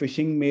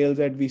phishing mails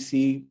that we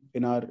see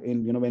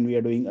when we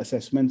are doing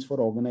assessments for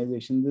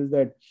organizations, is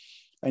that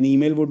an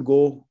email would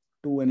go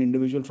to an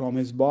individual from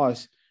his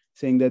boss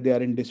saying that they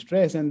are in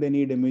distress and they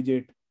need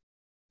immediate,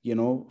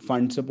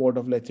 fund support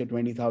of, let's say,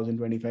 20,000,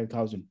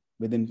 25,000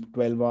 within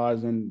 12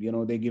 hours. And,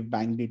 they give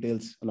bank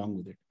details along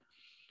with it.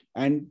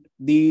 And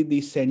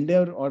the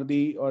sender or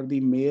the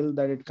mail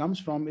that it comes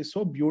from is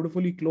so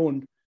beautifully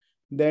cloned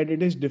that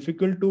it is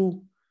difficult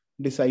to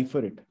decipher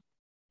it.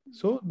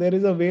 So there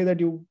is a way that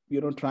you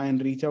try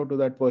and reach out to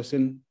that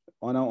person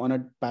on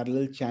a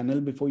parallel channel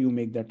before you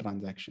make that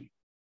transaction.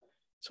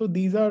 So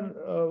these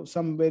are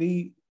some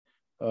very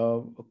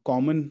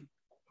common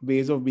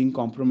ways of being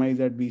compromised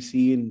that we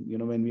see in,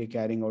 when we are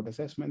carrying out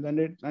assessments, and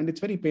it's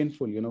very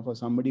painful, for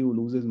somebody who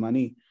loses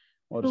money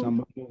or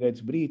somebody who gets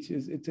breached.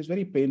 It's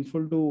very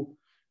painful to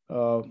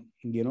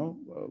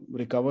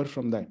recover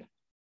from that.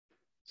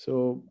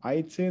 So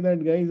I'd say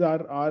that, guys,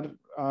 our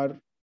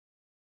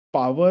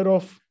power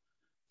of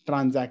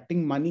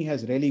transacting money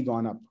has really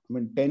gone up. I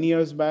mean, 10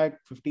 years back,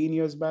 15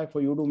 years back,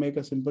 for you to make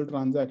a simple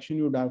transaction,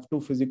 you'd have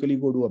to physically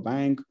go to a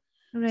bank,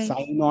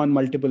 sign on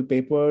multiple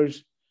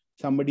papers,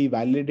 somebody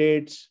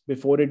validates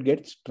before it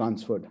gets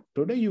transferred.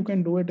 Today, you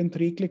can do it in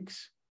 3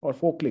 clicks or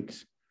 4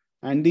 clicks.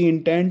 And the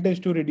intent is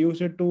to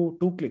reduce it to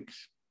 2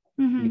 clicks.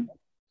 Mm-hmm.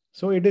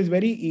 So it is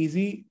very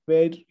easy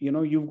where,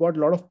 you've got a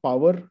lot of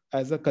power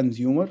as a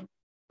consumer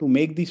to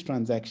make these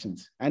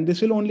transactions. And this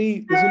will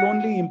only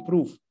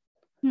improve.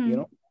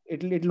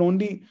 It'll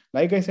only,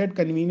 like I said,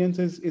 convenience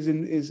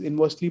is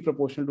inversely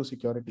proportional to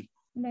security.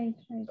 Right.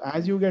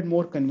 As you get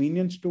more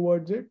convenience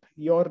towards it,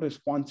 your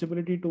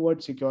responsibility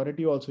towards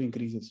security also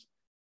increases.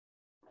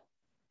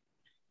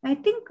 I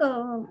think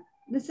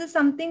this is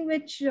something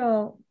which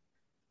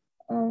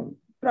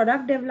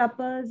product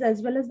developers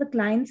as well as the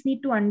clients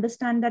need to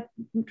understand, that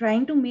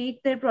trying to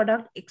make their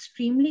product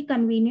extremely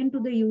convenient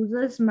to the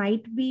users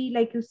might be,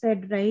 like you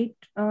said, right,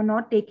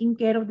 not taking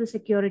care of the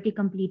security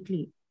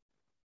completely.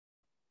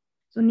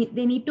 So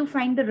they need to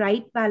find the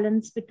right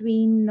balance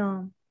between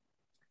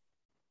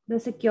the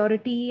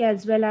security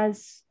as well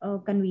as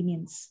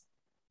convenience.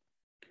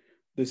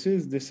 This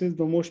is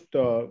the most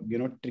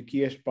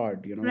trickiest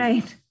part.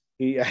 Right.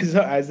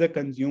 As a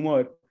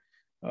consumer,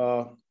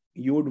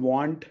 you would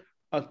want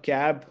a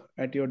cab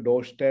at your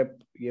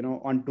doorstep,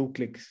 on 2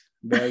 clicks,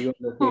 where your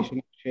location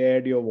is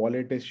shared, your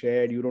wallet is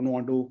shared. You don't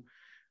want to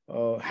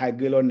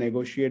haggle or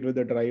negotiate with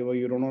the driver.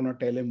 You don't want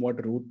to tell him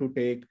what route to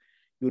take.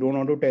 You don't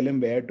want to tell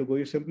him where to go.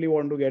 You simply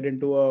want to get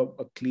into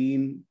a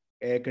clean,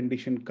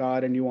 air-conditioned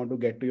car, and you want to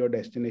get to your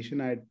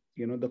destination at,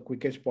 the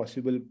quickest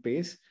possible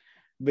pace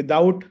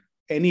without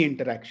any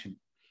interaction.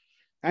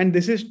 And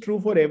this is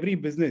true for every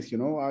business.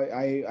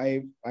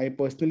 I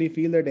personally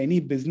feel that any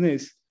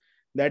business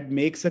that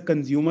makes a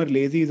consumer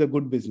lazy is a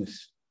good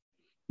business.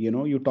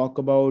 You talk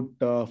about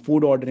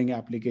food ordering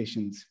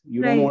applications.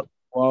 You don't want to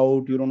go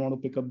out. You don't want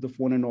to pick up the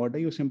phone and order.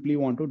 You simply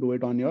want to do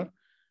it on your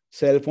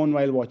cell phone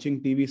while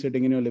watching TV,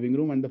 sitting in your living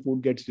room, and the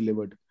food gets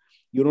delivered.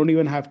 You don't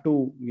even have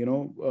to,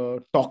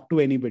 talk to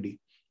anybody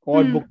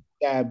or book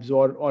cabs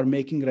or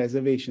making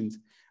reservations.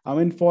 I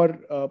mean, for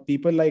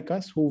people like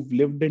us who've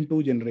lived in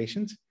 2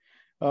 generations,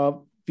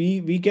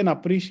 we can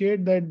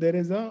appreciate that there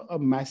is a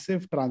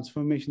massive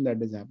transformation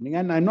that is happening.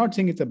 And I'm not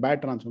saying it's a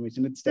bad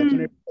transformation. It's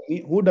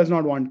definitely, who does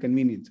not want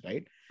convenience,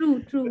 right?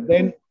 True. But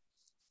then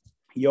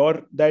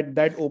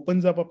that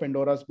opens up a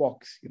Pandora's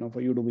box,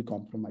 for you to be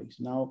compromised.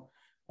 Now,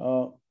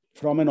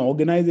 from an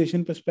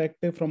organization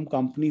perspective, from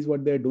companies,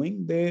 what they're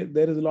doing,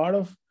 there is a lot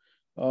of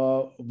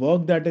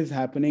work that is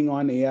happening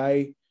on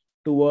AI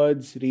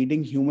towards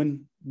reading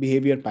human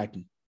behavior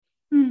pattern.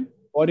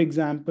 For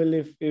example,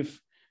 if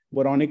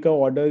Veronica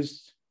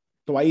orders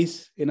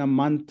twice in a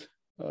month,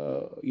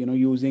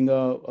 using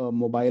a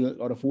mobile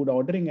or a food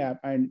ordering app,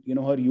 and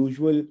her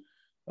usual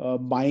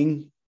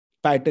buying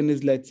pattern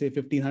is, let's say,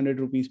 1,500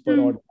 rupees per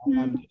order.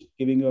 I'm just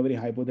giving you a very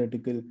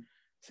hypothetical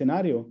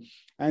scenario.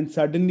 And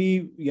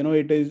suddenly,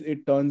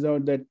 it turns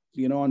out that,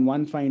 on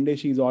one fine day,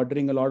 she's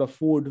ordering a lot of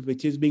food,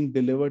 which is being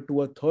delivered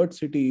to a third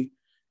city,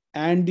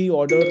 and the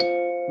order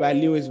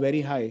value is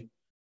very high.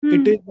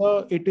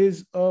 It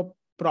is a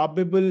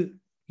probable,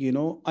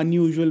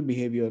 unusual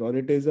behavior, or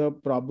it is a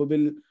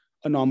probable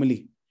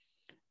anomaly.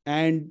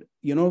 And,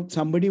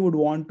 somebody would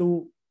want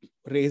to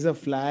raise a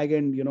flag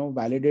and,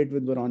 validate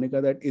with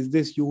Veronica that, is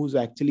this you who's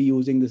actually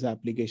using this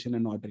application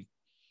and ordering?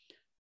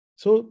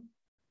 So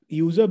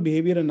user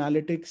behavior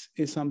analytics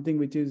is something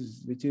which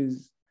is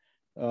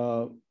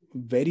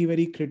very,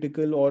 very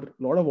critical, or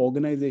a lot of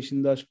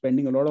organizations are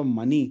spending a lot of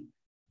money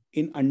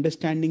in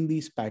understanding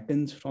these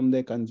patterns from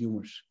their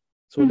consumers,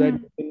 so that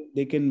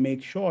they can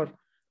make sure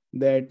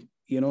that,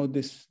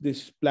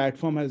 this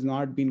platform has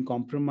not been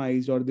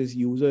compromised, or this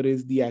user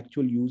is the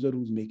actual user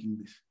who's making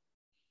this.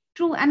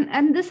 True.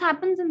 And this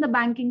happens in the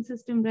banking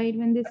system, right?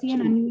 When they see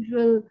an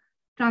unusual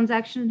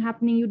transaction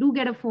happening, you do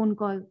get a phone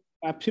call.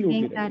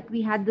 Absolutely. Saying that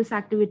we had this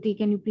activity.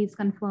 Can you please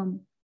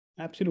confirm?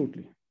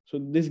 Absolutely. So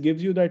this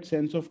gives you that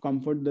sense of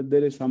comfort that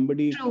there is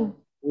somebody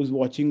who's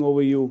watching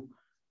over you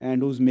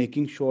and who's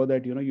making sure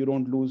that, you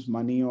don't lose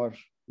money, or,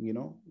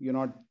 you're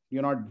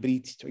not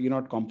breached, or you're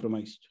not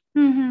compromised.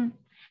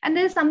 And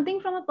there's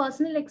something from a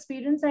personal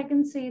experience I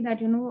can say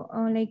that,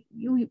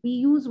 we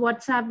use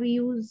WhatsApp, we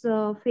use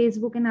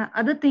Facebook and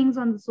other things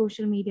on the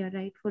social media,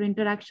 right, for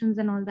interactions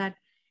and all that.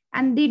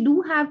 And they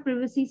do have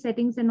privacy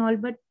settings and all,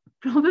 but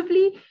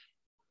probably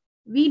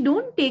we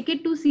don't take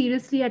it too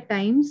seriously at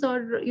times,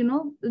 or,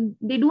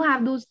 they do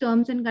have those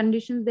terms and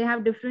conditions. They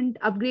have different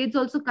upgrades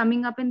also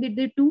coming up, and they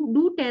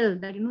do tell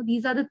that,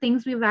 these are the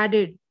things we've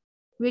added,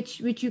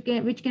 which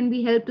can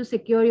be helped to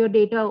secure your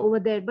data over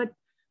there. But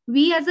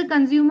we as a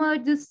consumer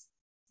just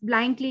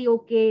blindly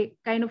okay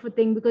kind of a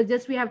thing, because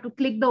just we have to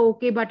click the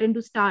okay button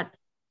to start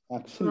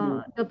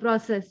the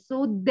process.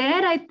 So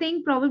there, I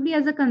think probably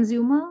as a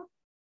consumer,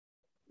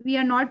 we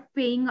are not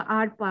paying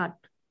our part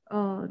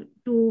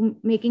to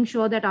making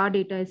sure that our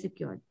data is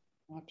secured.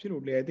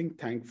 Absolutely. I think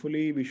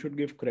thankfully we should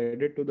give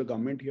credit to the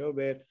government here,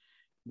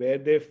 where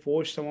they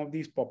force some of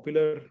these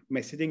popular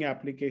messaging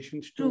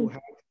applications to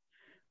have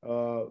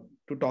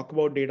to talk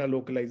about data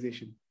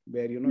localization,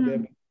 where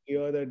they're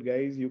clear that,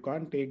 guys, you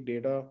can't take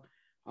data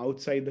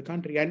outside the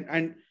country.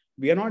 And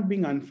we are not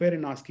being unfair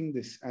in asking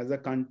this as a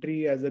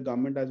country, as a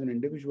government, as an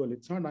individual.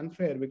 It's not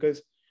unfair,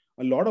 because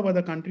a lot of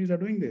other countries are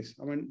doing this.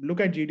 I mean, look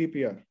at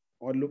GDPR,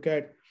 or look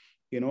at,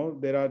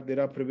 there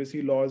are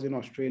privacy laws in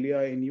Australia,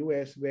 in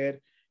US, where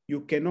you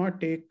cannot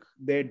take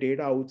their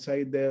data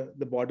outside the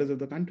borders of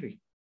the country.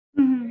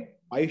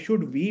 Why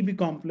should we be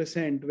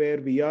complacent, where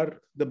we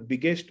are the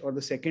biggest or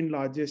the second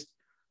largest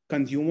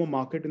consumer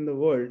market in the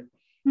world?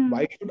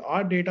 Why should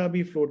our data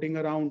be floating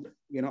around,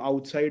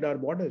 outside our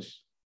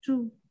borders?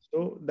 True.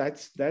 So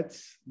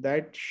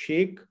that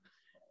shake,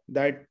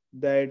 that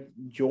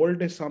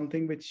jolt is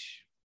something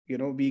which,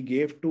 we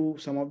gave to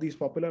some of these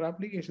popular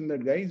applications,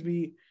 that, guys,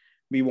 we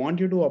want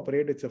you to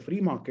operate. It's a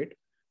free market.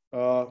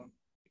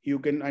 You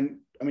can, and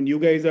I mean, you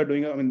guys are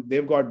doing, I mean,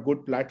 they've got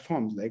good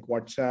platforms like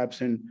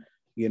WhatsApps and,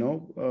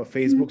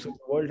 Facebooks of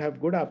the world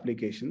have good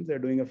applications. They're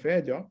doing a fair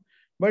job,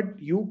 but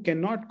you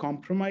cannot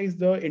compromise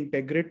the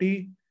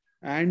integrity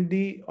and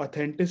the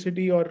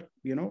authenticity, or,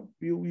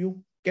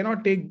 you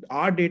cannot take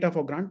our data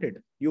for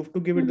granted. You have to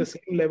give it the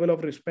same level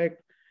of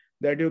respect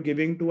that you're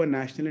giving to a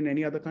national in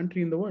any other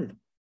country in the world.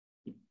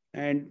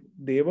 And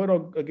they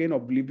were, again,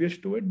 oblivious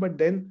to it. But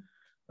then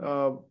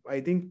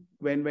I think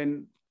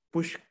when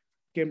push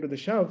came to the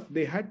shove,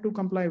 they had to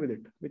comply with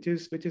it, which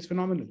is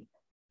phenomenal.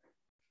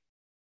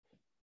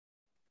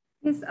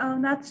 Yes,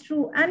 that's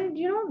true. And,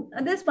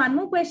 there's one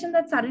more question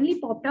that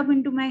suddenly popped up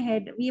into my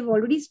head. We have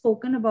already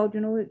spoken about,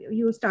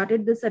 you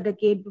started this a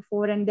decade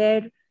before, and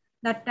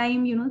that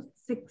time,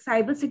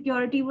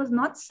 cybersecurity was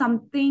not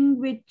something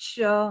which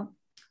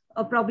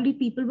probably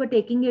people were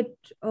taking it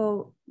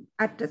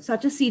at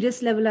such a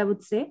serious level, I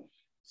would say.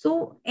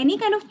 So any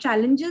kind of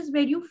challenges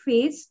where you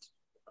faced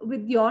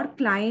with your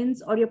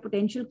clients or your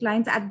potential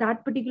clients at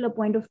that particular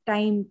point of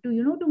time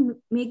to, to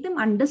make them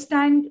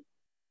understand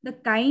the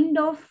kind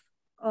of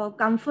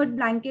comfort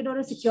blanket or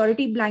a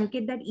security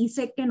blanket that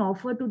eSec can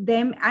offer to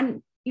them,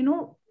 and,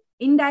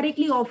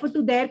 indirectly offer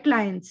to their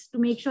clients, to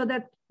make sure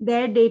that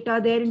their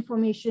data, their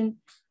information,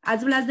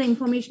 as well as the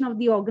information of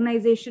the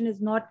organization,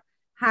 is not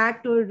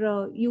hacked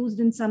or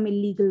used in some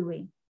illegal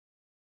way?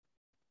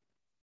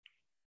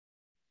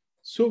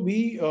 So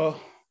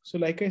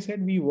like I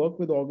said, we work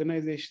with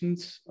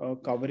organizations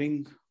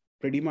covering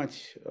pretty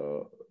much,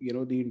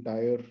 the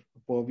entire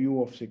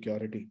purview of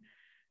security.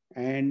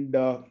 And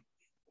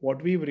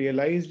what we've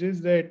realized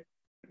is that,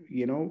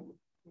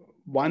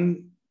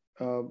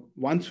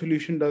 one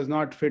solution does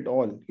not fit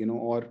all,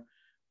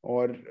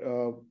 or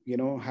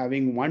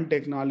having one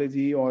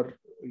technology, or,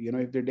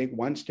 if they take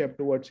one step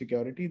towards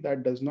security,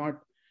 that does not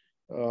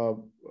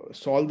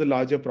solve the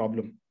larger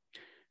problem.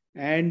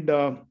 And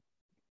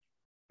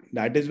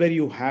that is where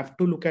you have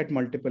to look at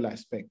multiple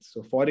aspects.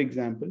 So for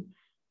example,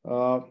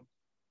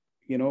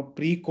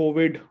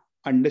 pre-COVID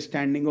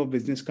understanding of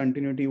business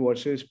continuity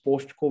versus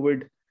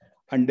post-COVID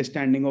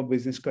understanding of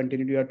business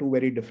continuity are two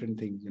very different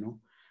things.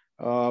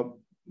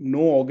 No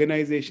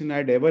organization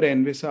had ever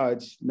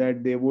envisaged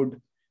that they would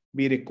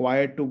be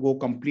required to go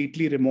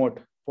completely remote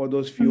for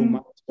those few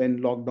months when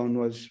lockdown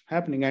was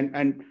happening,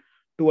 and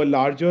to a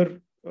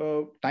larger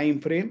time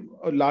frame,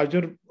 a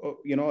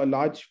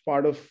large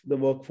part of the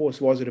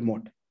workforce was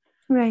remote.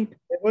 Right.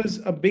 There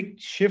was a big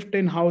shift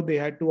in how they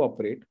had to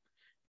operate,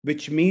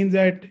 which means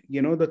that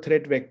the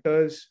threat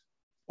vectors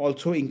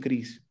also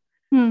increase.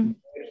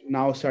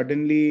 Now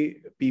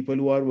suddenly people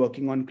who are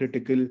working on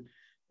critical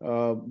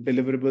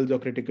deliverables or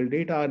critical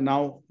data are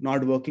now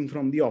not working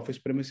from the office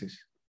premises.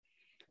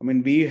 I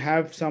mean, we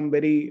have some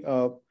very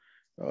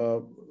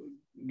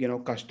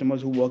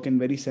customers who work in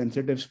very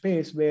sensitive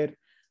space where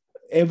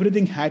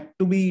everything had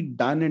to be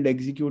done and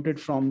executed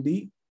from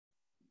the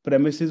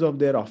premises of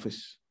their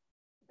office,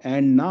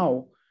 and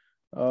now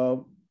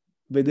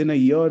within a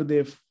year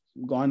they've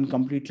gone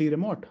completely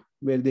remote,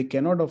 where they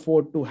cannot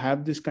afford to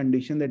have this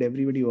condition that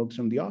everybody works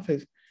from the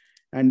office,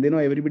 and they know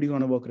everybody's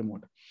going to work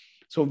remote.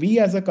 So we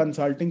as a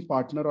consulting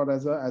partner or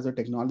as a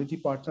technology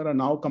partner are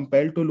now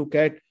compelled to look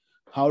at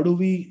how do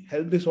we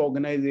help this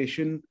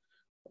organization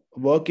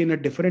work in a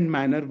different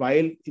manner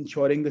while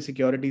ensuring the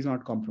security is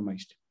not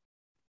compromised.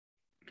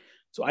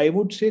 So I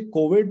would say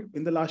COVID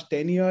in the last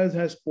 10 years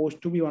has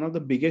posed to be one of the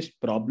biggest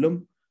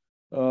problem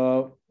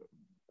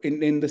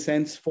in the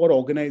sense for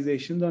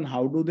organizations on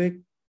how do they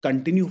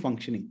continue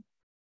functioning,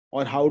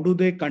 or how do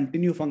they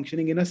continue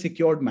functioning in a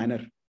secured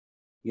manner.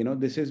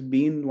 This has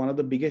been one of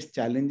the biggest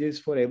challenges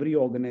for every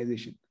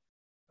organization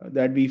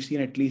that we've seen,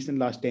 at least in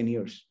the last 10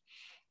 years.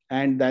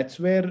 And that's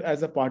where,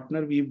 as a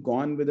partner, we've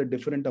gone with a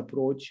different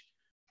approach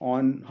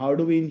on how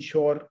do we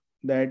ensure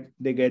that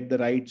they get the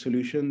right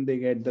solution, they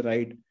get the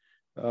right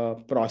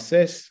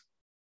process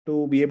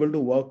to be able to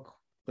work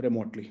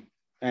remotely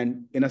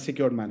and in a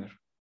secured manner.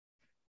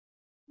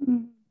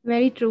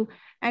 Very true.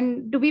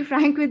 And to be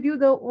frank with you,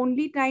 the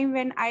only time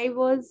when I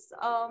was,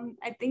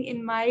 I think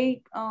in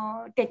my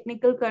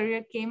technical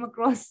career came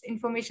across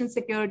information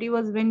security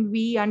was when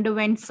we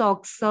underwent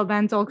SOX,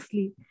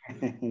 Sarbanes-Oxley.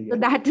 Yeah. So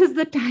that is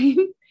the time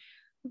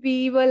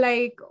we were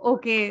like,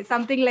 okay,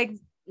 something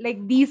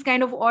like these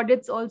kind of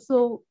audits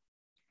also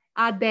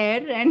are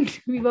there, and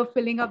we were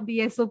filling up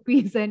the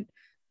SOPs and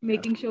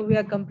making sure we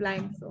are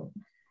compliant. So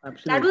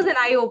absolutely, that was an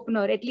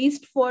eye-opener, at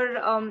least for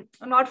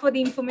not for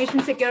the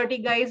information security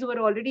guys who were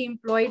already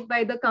employed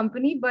by the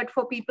company, but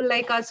for people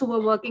like us who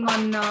were working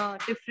on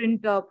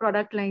different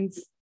product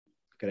lines.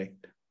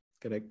 Correct.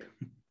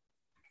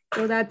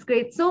 So that's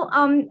great. So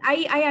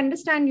I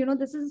understand,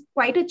 this is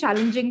quite a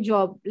challenging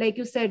job. Like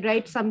you said,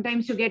 right?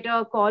 Sometimes you get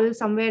a call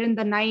somewhere in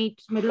the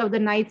night, middle of the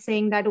night,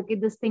 saying that, okay,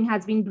 this thing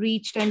has been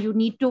breached and you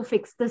need to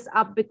fix this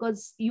up,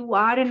 because you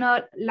are in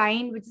a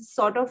line which is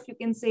sort of, you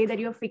can say that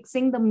you're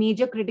fixing the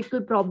major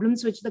critical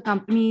problems which the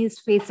company is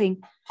facing.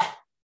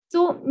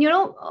 So,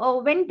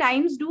 when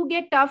times do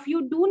get tough,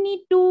 you do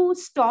need to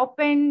stop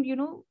and,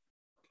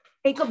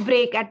 take a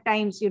break at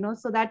times,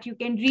 so that you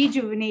can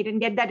rejuvenate and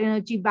get that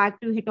energy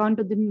back to hit on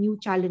to the new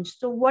challenge.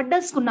 So what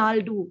does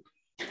Kunal do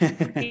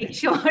to make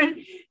sure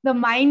the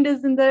mind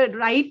is in the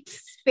right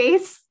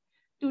space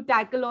to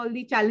tackle all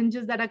the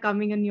challenges that are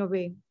coming in your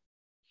way?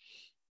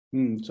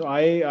 So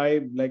I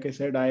like I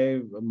said,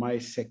 my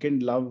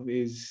second love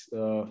is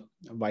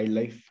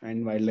wildlife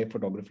and wildlife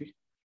photography.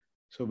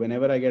 So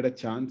whenever I get a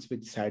chance,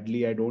 which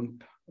sadly I don't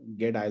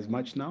get as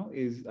much now,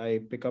 is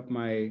I pick up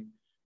my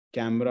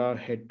camera,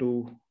 head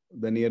to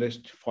the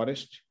nearest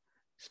forest,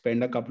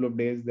 spend a couple of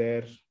days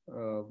there,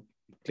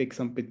 click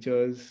some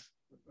pictures,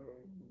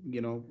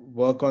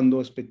 work on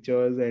those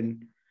pictures.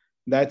 And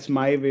that's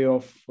my way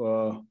of,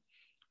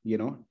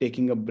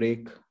 taking a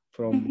break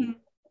from,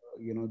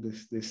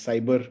 this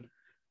cyber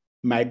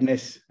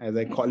madness, as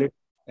I call it,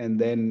 and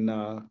then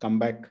come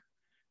back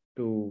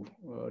to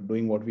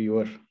doing what we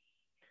were.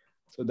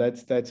 So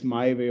that's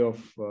my way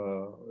of,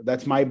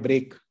 that's my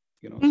break,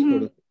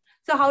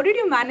 So how did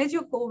you manage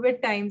your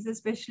COVID times,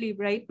 especially,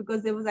 right?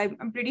 Because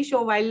I'm pretty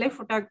sure wildlife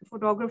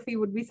photography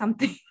would be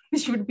something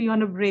which would be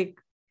on a break.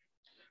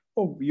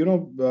 Oh,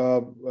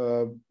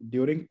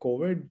 during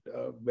COVID,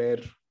 where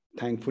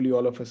thankfully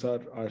all of us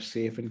are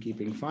safe and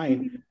keeping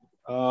fine,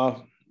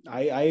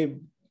 I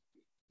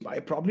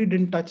probably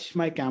didn't touch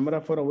my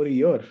camera for over a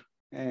year.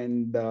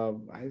 And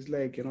I was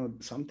like,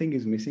 something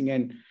is missing.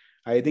 And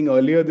I think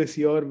earlier this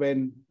year,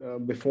 when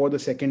before the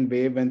second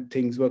wave, when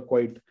things were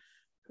quite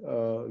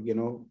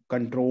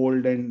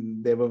controlled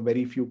and there were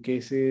very few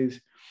cases,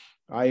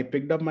 I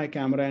picked up my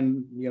camera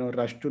and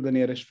rushed to the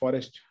nearest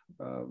forest,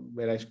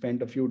 where I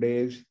spent a few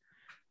days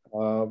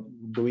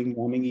doing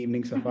morning,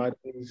 evening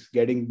safaris,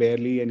 getting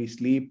barely any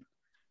sleep,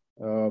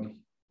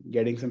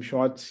 getting some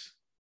shots,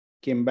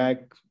 came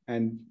back,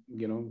 and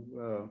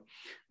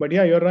but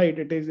yeah, you're right.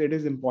 It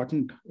is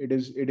important. It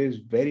is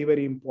very,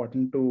 very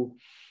important to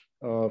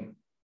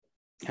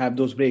have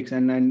those breaks.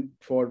 And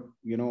for,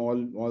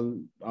 all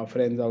our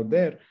friends out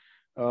there,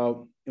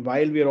 while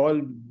we're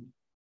all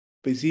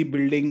busy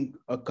building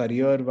a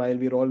career, while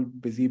we're all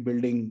busy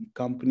building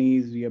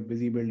companies, we are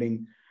busy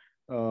building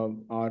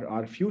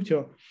our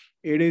future,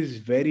 it is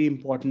very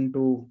important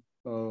to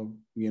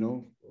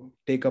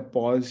take a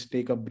pause,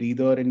 take a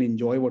breather, and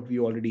enjoy what we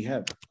already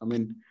have. I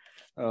mean,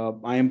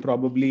 I am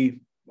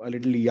probably a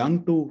little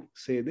young to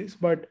say this,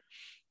 but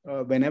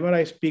whenever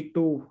I speak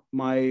to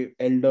my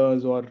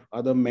elders or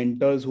other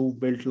mentors who've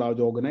built large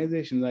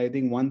organizations, I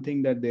think one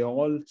thing that they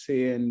all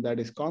say, and that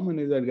is common,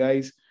 is that,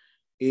 guys,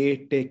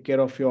 A, take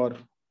care of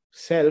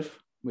yourself,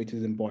 which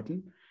is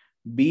important.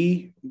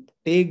 B,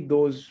 take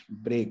those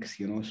breaks,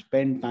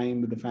 spend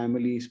time with the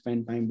family,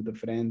 spend time with the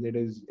friends. It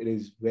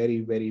is very,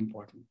 very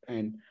important.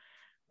 And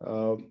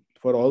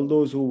for all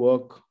those who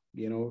work,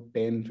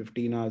 10,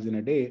 15 hours in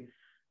a day,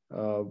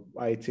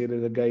 I'd say that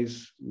the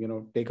guys,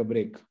 take a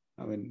break.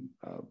 I mean,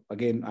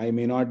 again, I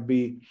may not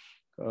be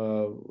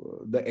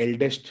the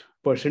eldest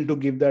person to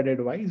give that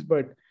advice,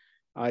 but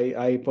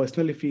I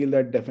personally feel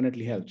that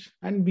definitely helps.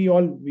 And we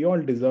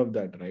all deserve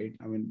that, right?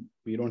 I mean,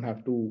 we don't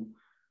have to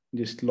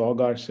just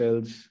log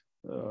ourselves,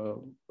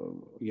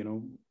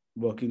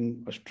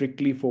 working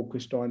strictly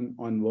focused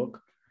on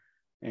work.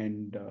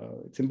 And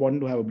it's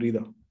important to have a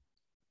breather.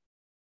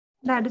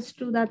 That is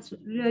true. That's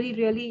really,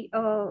 really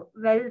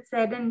well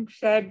said and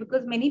shared,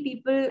 because many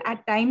people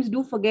at times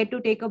do forget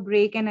to take a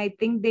break, and I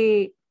think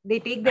they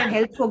take their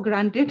health for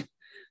granted.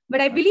 But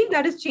I believe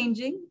that is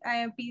changing.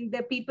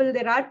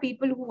 There are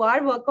people who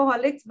are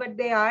workaholics, but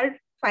they are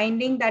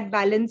finding that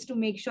balance to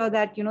make sure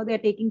that they're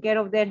taking care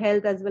of their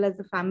health as well as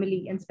the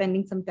family and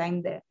spending some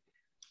time there.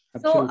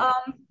 Absolutely. So,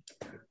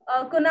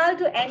 Kunal,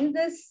 to end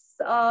this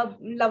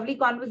lovely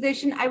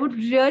conversation, I would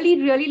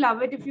really, really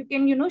love it if you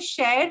can,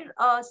 share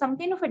some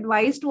kind of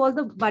advice to all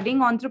the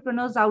budding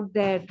entrepreneurs out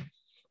there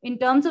in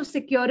terms of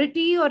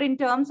security, or in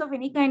terms of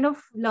any kind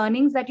of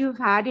learnings that you've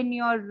had in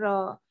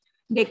your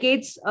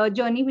decades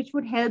journey, which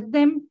would help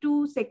them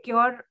to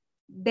secure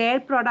their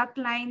product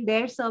line,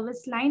 their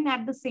service line,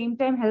 at the same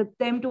time help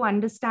them to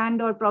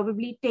understand or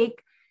probably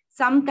take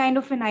some kind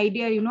of an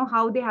idea,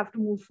 how they have to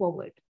move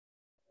forward.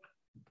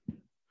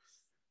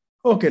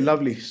 Okay,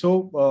 lovely.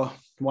 So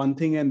one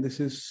thing, and this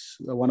is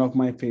one of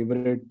my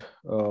favorite,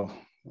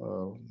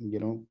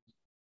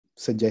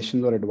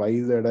 suggestions or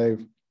advice that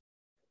I've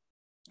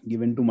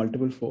given to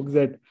multiple folks,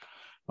 that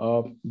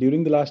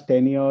during the last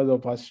 10 years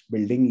of us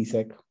building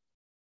eSec,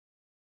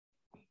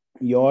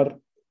 your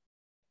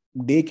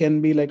day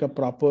can be like a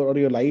proper, or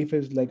your life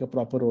is like a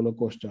proper roller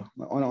coaster.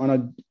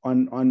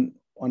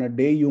 On a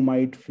day, you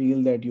might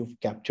feel that you've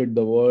captured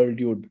the world,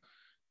 you'd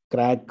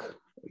crack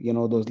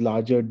those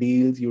larger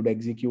deals, you'd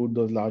execute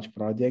those large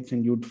projects,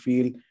 and you'd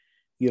feel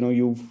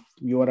you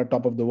are at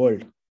top of the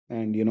world,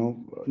 and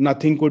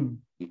nothing could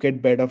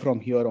get better from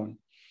here on.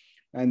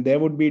 And there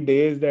would be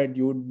days that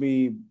you'd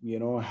be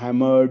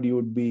hammered,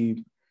 you'd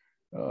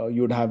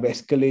have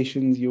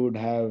escalations, you'd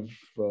have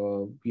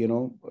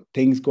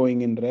things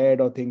going in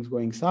red or things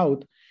going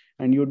south,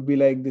 and you'd be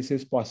like, this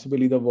is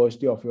possibly the worst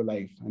day of your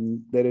life,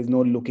 and there is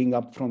no looking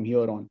up from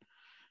here on.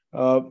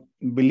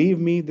 Believe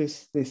me,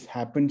 this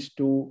happens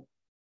to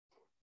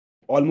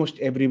almost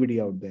everybody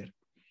out there.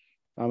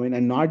 I mean,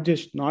 and not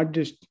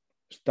just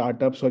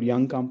startups or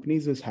young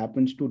companies. This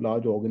happens to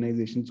large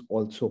organizations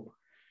also.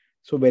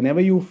 So whenever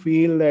you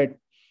feel that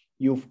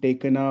you've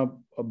taken a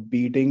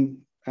beating,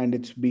 and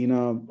it's been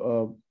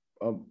a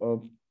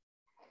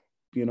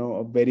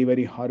very,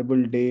 very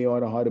horrible day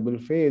or a horrible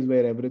phase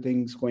where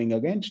everything's going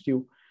against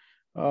you,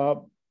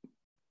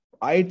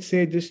 I'd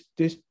say just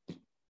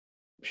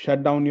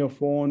shut down your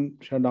phone,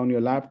 shut down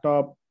your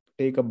laptop,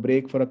 take a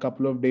break for a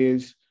couple of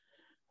days,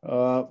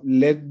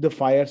 let the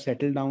fire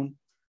settle down,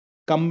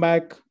 come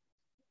back,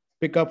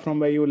 pick up from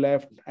where you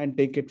left, and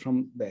take it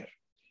from there.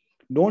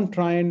 Don't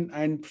try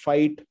and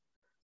fight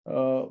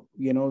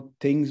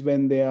things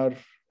when they are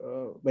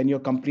when you're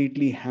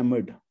completely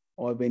hammered,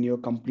 or when you're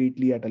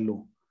completely at a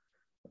low.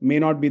 May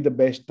not be the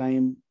best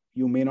time.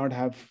 You may not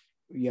have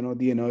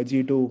the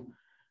energy to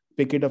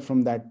pick it up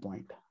from that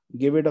point.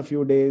 Give it a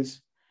few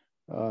days,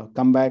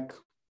 come back,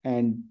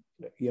 and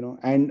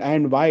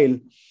and while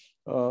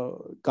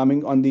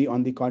coming on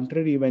the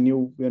contrary, when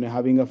you're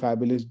having a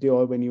fabulous day,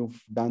 or when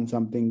you've done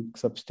something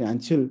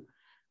substantial,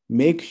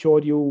 make sure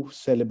you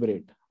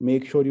celebrate,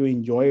 make sure you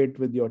enjoy it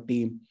with your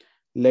team.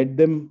 Let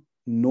them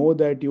know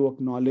that you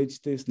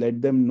acknowledge this.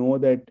 Let them know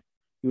that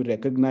you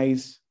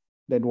recognize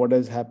that what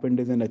has happened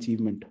is an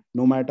achievement,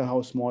 no matter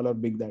how small or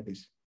big that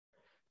is.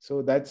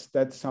 So that's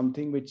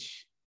something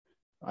which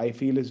I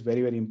feel is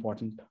very, very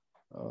important,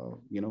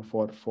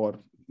 for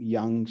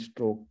young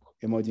stroke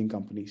emerging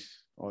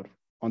companies or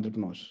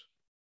entrepreneurs.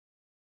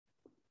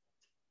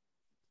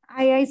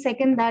 I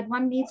second that.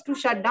 One needs to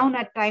shut down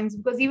at times,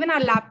 because even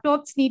our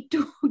laptops need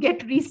to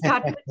get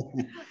restarted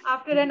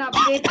after an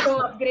upgrade.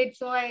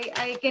 So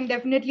I can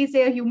definitely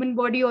say a human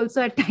body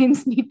also at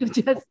times need to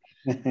just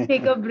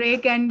take a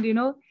break and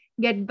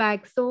get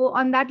back. So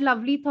on that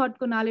lovely thought,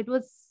 Kunal, it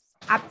was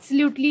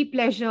Absolutely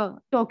pleasure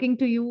talking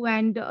to you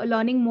and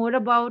learning more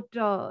about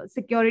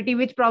security,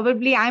 which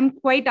probably I'm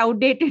quite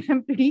outdated,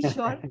 I'm pretty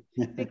sure,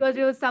 because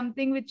it was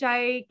something which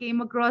I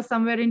came across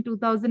somewhere in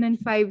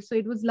 2005. So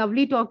it was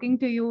lovely talking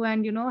to you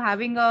and,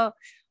 having a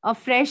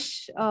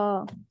fresh,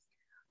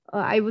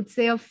 I would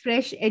say, a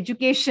fresh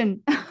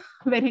education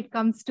when it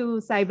comes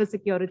to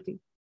cybersecurity.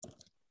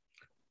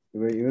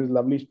 It was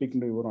lovely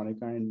speaking to you,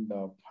 Veronica, and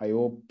I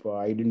hope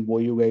I didn't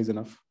bore you guys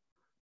enough.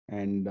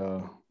 And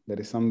there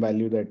is some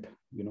value that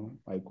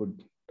I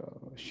could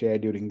share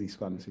during these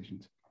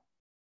conversations.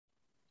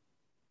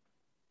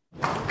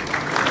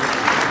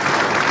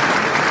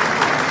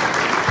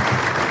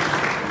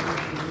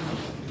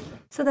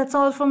 So that's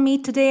all from me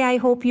today. I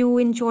hope you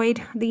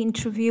enjoyed the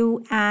interview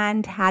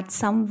and had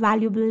some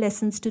valuable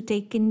lessons to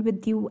take in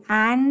with you,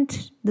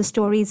 and the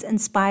stories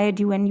inspired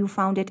you and you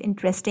found it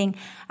interesting.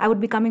 I would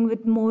be coming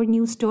with more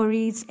new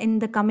stories in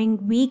the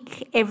coming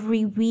week.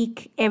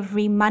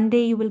 Every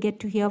Monday, you will get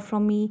to hear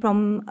from me,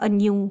 from a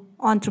new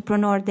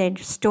entrepreneur, their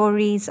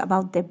stories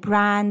about their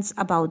brands,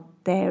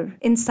 about their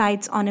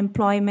insights on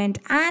employment,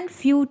 and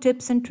few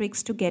tips and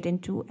tricks to get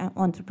into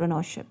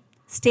entrepreneurship.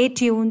 Stay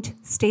tuned,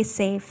 stay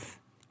safe,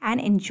 and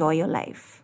enjoy your life.